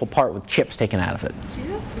a beautiful part with chips taken out of it. Do you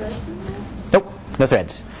have threads in there? Nope, no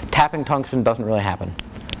threads. Tapping tungsten doesn't really happen.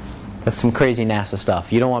 That's some crazy NASA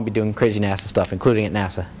stuff. You don't want to be doing crazy NASA stuff, including at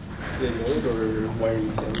NASA.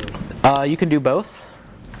 You can do both.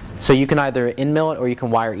 So you can either in-mill it or you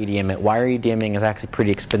can wire EDM it. Wire EDMing is actually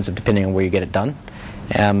pretty expensive depending on where you get it done.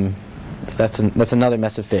 That's another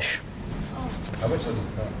mess of fish. How much does it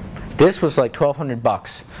cost? This was like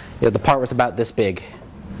 $1,200. The part was about this big.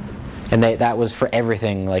 And that was for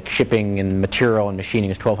everything, like shipping and material and machining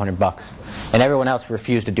is $1,200. And everyone else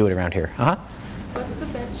refused to do it around here. What's the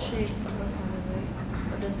best shape of a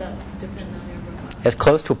counterweight? Or does that depend on your robot? As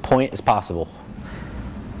close to a point as possible.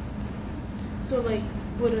 So like,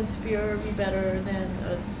 would a sphere be better than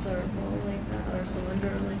a circle like that, or a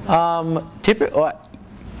cylinder like that?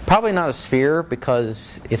 Probably not a sphere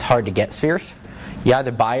because it's hard to get spheres. You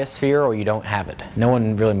either buy a sphere or you don't have it. No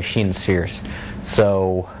one really machines spheres.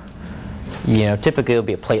 So, typically it'll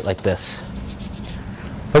be a plate like this.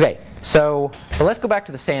 Okay, so let's go back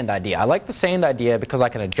to the sand idea. I like the sand idea because I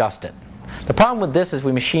can adjust it. The problem with this is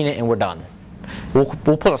we machine it and we're done. We'll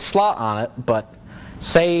put a slot on it, but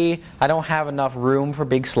say I don't have enough room for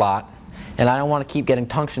big slot and I don't want to keep getting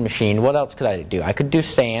tungsten machined. What else could I do? I could do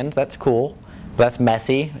sand. That's cool. But that's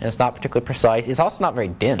messy and it's not particularly precise. It's also not very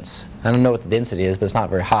dense. I don't know what the density is, but it's not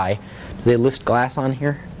very high. Do they list glass on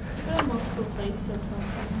here? It's got multiple plates or something.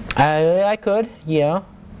 I could, yeah.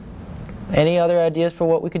 Any other ideas for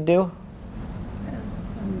what we could do?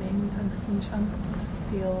 A main tungsten chunk of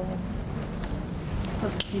steel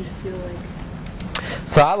plus a few steel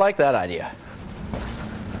So I like that idea.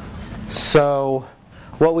 So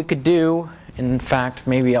what we could do, in fact,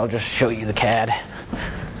 maybe I'll just show you the CAD.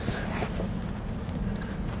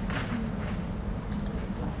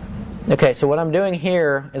 Okay, so what I'm doing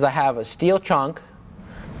here is I have a steel chunk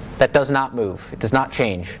that does not move. It does not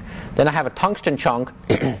change. Then I have a tungsten chunk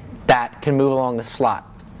that can move along the slot.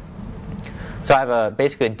 So I have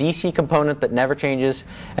basically a DC component that never changes,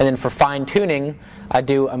 and then for fine tuning, I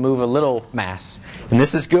move a little mass. And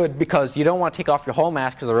this is good because you don't want to take off your whole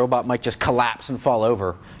mass because the robot might just collapse and fall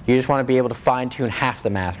over. You just want to be able to fine tune half the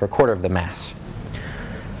mass or a quarter of the mass.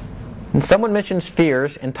 And someone mentioned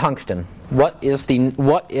spheres and tungsten. What is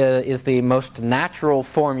the most natural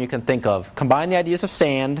form you can think of? Combine the ideas of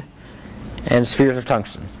sand and spheres of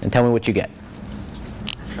tungsten, and tell me what you get.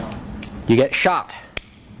 Shot. You get shot.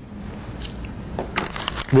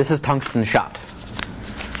 This is tungsten shot.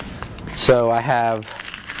 So I have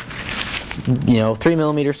 3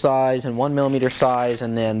 millimeter size and 1 millimeter size,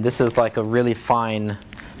 and then this is like a really fine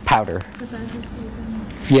powder.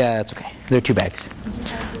 Yeah, it's okay. There are 2 bags.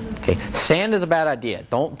 Okay, sand is a bad idea.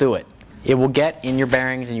 Don't do it. It will get in your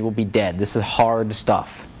bearings and you will be dead. This is hard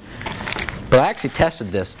stuff. But I actually tested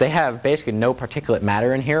this. They have basically no particulate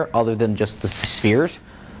matter in here other than just the spheres.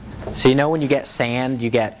 So when you get sand,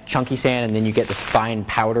 you get chunky sand and then you get this fine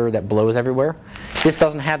powder that blows everywhere. This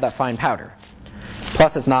doesn't have that fine powder.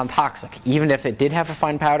 Plus it's non-toxic. Even if it did have a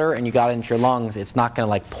fine powder and you got it into your lungs, it's not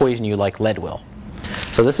going to poison you like lead will.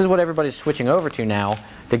 So this is what everybody's switching over to now.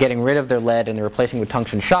 They're getting rid of their lead and they're replacing with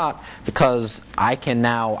tungsten shot because I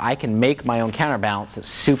can make my own counterbalance that's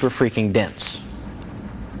super freaking dense.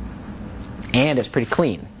 And it's pretty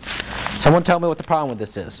clean. Someone tell me what the problem with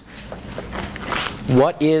this is.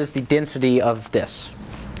 What is the density of this?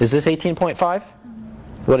 Is this 18.5?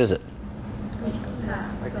 What is it? Like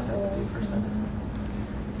 70%.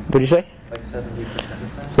 What did you say? Like 70%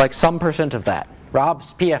 of that? Like some percent of that.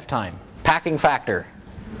 Rob's PF time. Packing factor.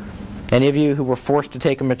 Any of you who were forced to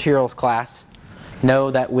take a materials class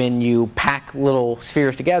know that when you pack little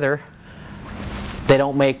spheres together, they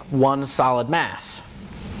don't make one solid mass.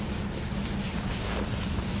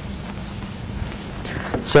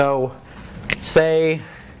 So, say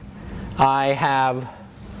I have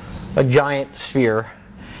a giant sphere.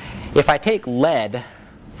 If I take lead,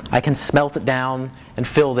 I can smelt it down and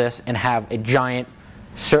fill this and have a giant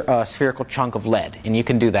spherical chunk of lead. And you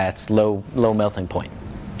can do that. It's low melting point.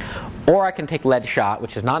 Or I can take lead shot,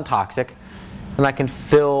 which is non-toxic, and I can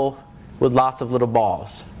fill with lots of little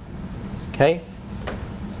balls. Okay?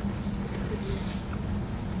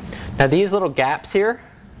 Now these little gaps here,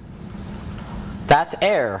 that's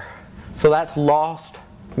air. So that's lost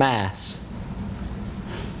mass.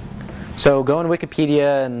 So go on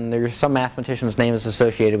Wikipedia, and there's some mathematician's name is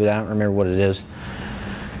associated with it. I don't remember what it is.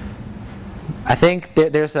 I think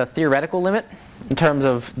there's a theoretical limit in terms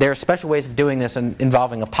of there are special ways of doing this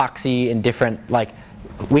involving epoxy and different, like,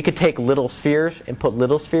 we could take little spheres and put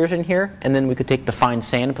little spheres in here, and then we could take the fine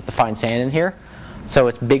sand and put the fine sand in here. So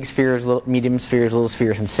it's big spheres, medium spheres, little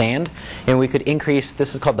spheres, and sand. And we could increase,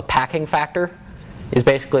 this is called the packing factor, is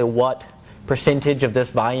basically what percentage of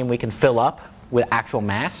this volume we can fill up with actual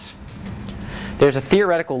mass. There's a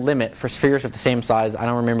theoretical limit for spheres of the same size. I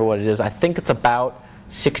don't remember what it is. I think it's about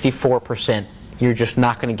 64%. You're just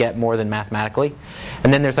not going to get more than mathematically.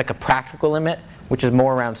 And then there's like a practical limit, which is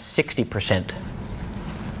more around 60%.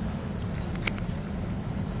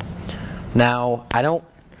 Now, I don't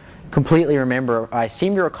completely remember. I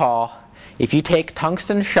seem to recall if you take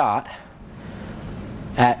tungsten shot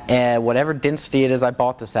at whatever density it is I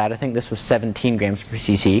bought this at, I think this was 17 grams per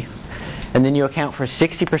cc, and then you account for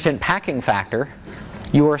 60% packing factor,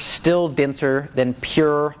 you are still denser than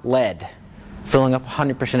pure lead, filling up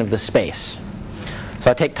 100% of the space. So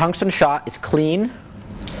I take tungsten shot, it's clean,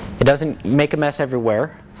 it doesn't make a mess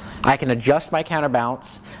everywhere. I can adjust my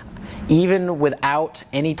counterbalance even without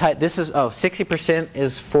any type. This is 60%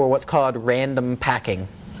 is for what's called random packing.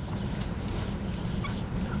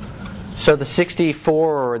 So the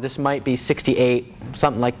 64, or this might be 68,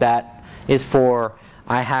 something like that, is for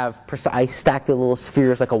I stack the little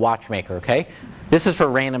spheres like a watchmaker. Okay, this is for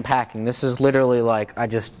random packing. This is literally like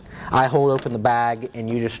I hold open the bag and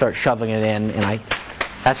you just start shoving it in, and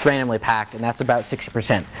that's randomly packed, and that's about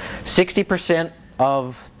 60%. 60%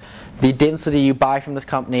 of the density you buy from this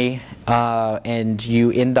company, and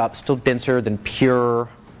you end up still denser than pure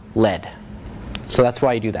lead. So that's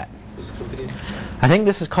why you do that. I think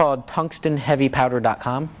this is called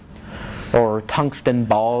tungstenheavypowder.com or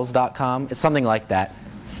tungstenballs.com. It's something like that.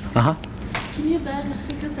 Can you then,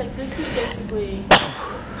 because like this is basically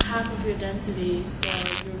half of your density,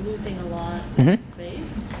 so you're losing a lot of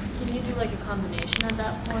space. Can you do like a combination at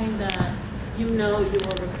that point that you know you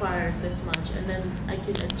will require this much, and then I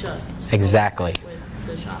can adjust exactly with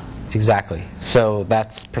the shots? Exactly. So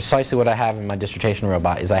that's precisely what I have in my dissertation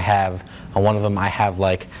robot. Is I have on one of them I have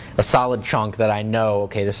like a solid chunk that I know,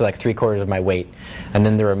 okay, this is like 3/4 of my weight, and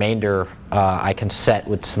then the remainder I can set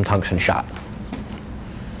with some tungsten shot.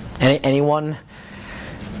 Anyone?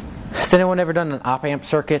 Has anyone ever done an op-amp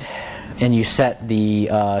circuit and you set the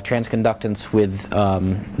transconductance with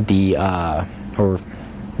or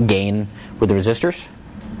gain with the resistors?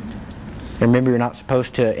 Remember, you're not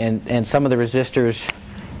supposed to, and some of the resistors,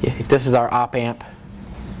 if this is our op-amp,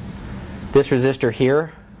 this resistor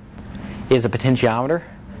here is a potentiometer.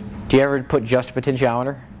 Do you ever put just a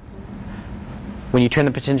potentiometer? When you turn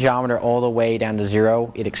the potentiometer all the way down to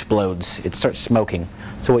 0, it explodes. It starts smoking.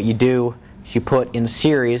 So what you do is you put in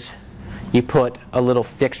series, you put a little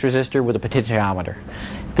fixed resistor with a potentiometer.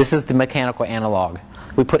 This is the mechanical analog.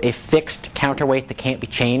 We put a fixed counterweight that can't be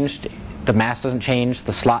changed. The mass doesn't change,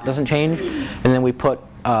 the slot doesn't change, and then we put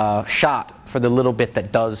a shot for the little bit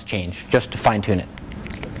that does change, just to fine-tune it.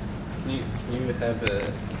 Can you have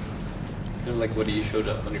like what you showed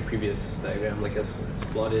on your previous diagram, like a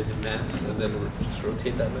slotted mass, and then just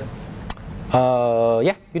rotate that mass?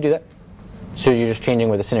 Yeah, you do that. So you're just changing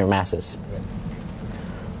where the center of mass is.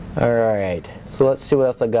 All right, so let's see what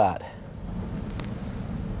else I got.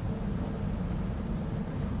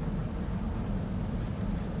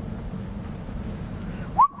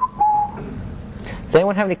 Does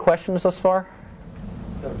anyone have any questions thus far?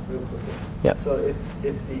 Real quick. Yeah. So if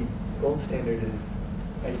the gold standard is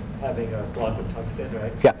having a block of tungsten,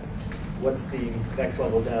 right? Yeah. What's the next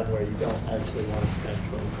level down where you don't actually want to spend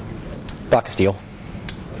 1,200? Block of steel.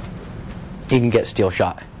 You can get steel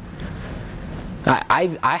shot.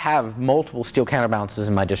 I have multiple steel counterbalances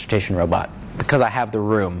in my dissertation robot because I have the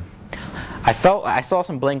room. I saw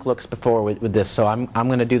some blank looks before with this, so I'm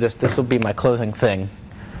going to do this. This will be my closing thing.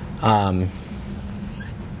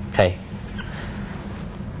 Okay.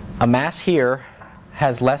 A mass here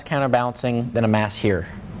has less counterbalancing than a mass here.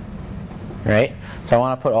 Right? So I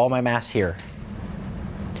want to put all my mass here.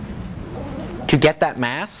 To get that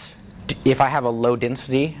mass, if I have a low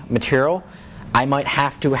density material, I might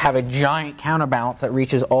have to have a giant counterbalance that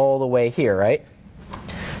reaches all the way here, right?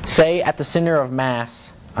 Say at the center of mass,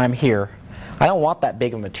 I'm here. I don't want that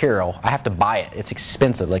big of material. I have to buy it. It's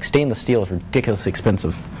expensive. Like stainless steel is ridiculously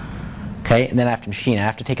expensive. Okay, and then I have to machine it. I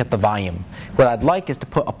have to take up the volume. What I'd like is to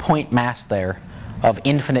put a point mass there of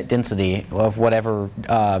infinite density of whatever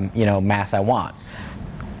mass I want.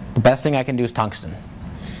 The best thing I can do is tungsten.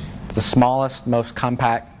 It's the smallest, most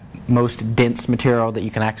compact, most dense material that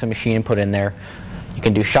you can actually machine and put in there. You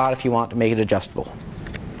can do shot if you want to make it adjustable.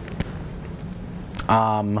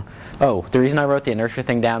 Oh, the reason I wrote the inertia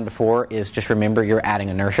thing down before is just remember you're adding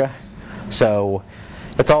inertia. So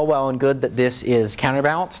it's all well and good that this is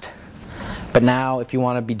counterbalanced, but now if you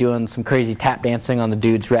want to be doing some crazy tap dancing on the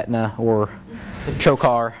dude's retina or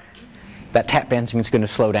trocar, that tap dancing is going to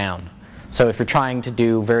slow down. So if you're trying to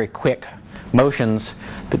do very quick motions,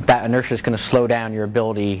 that inertia is going to slow down your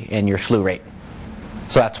ability and your slew rate.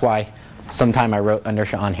 So that's why sometime I wrote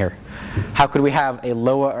inertia on here. How could we have a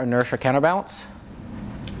lower inertia counterbalance?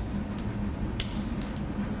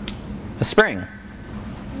 A spring.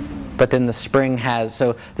 But then the spring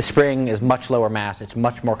the spring is much lower mass. It's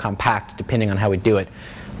much more compact depending on how we do it.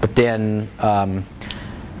 But then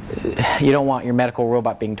you don't want your medical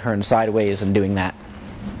robot being turned sideways and doing that.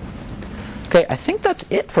 Okay, I think that's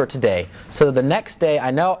it for today. So the next day,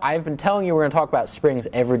 I know I've been telling you we're going to talk about springs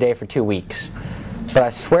every day for 2 weeks. But I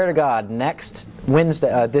swear to God, next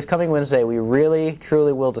Wednesday, this coming Wednesday, we really,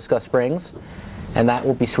 truly will discuss springs. And that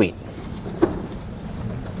will be sweet.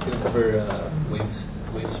 Going to cover wave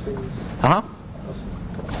springs. Uh-huh. Awesome.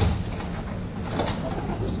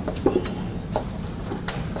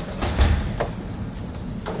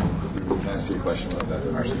 Can I ask you a question about that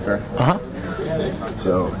RC car? Uh-huh.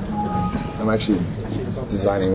 So I'm actually designing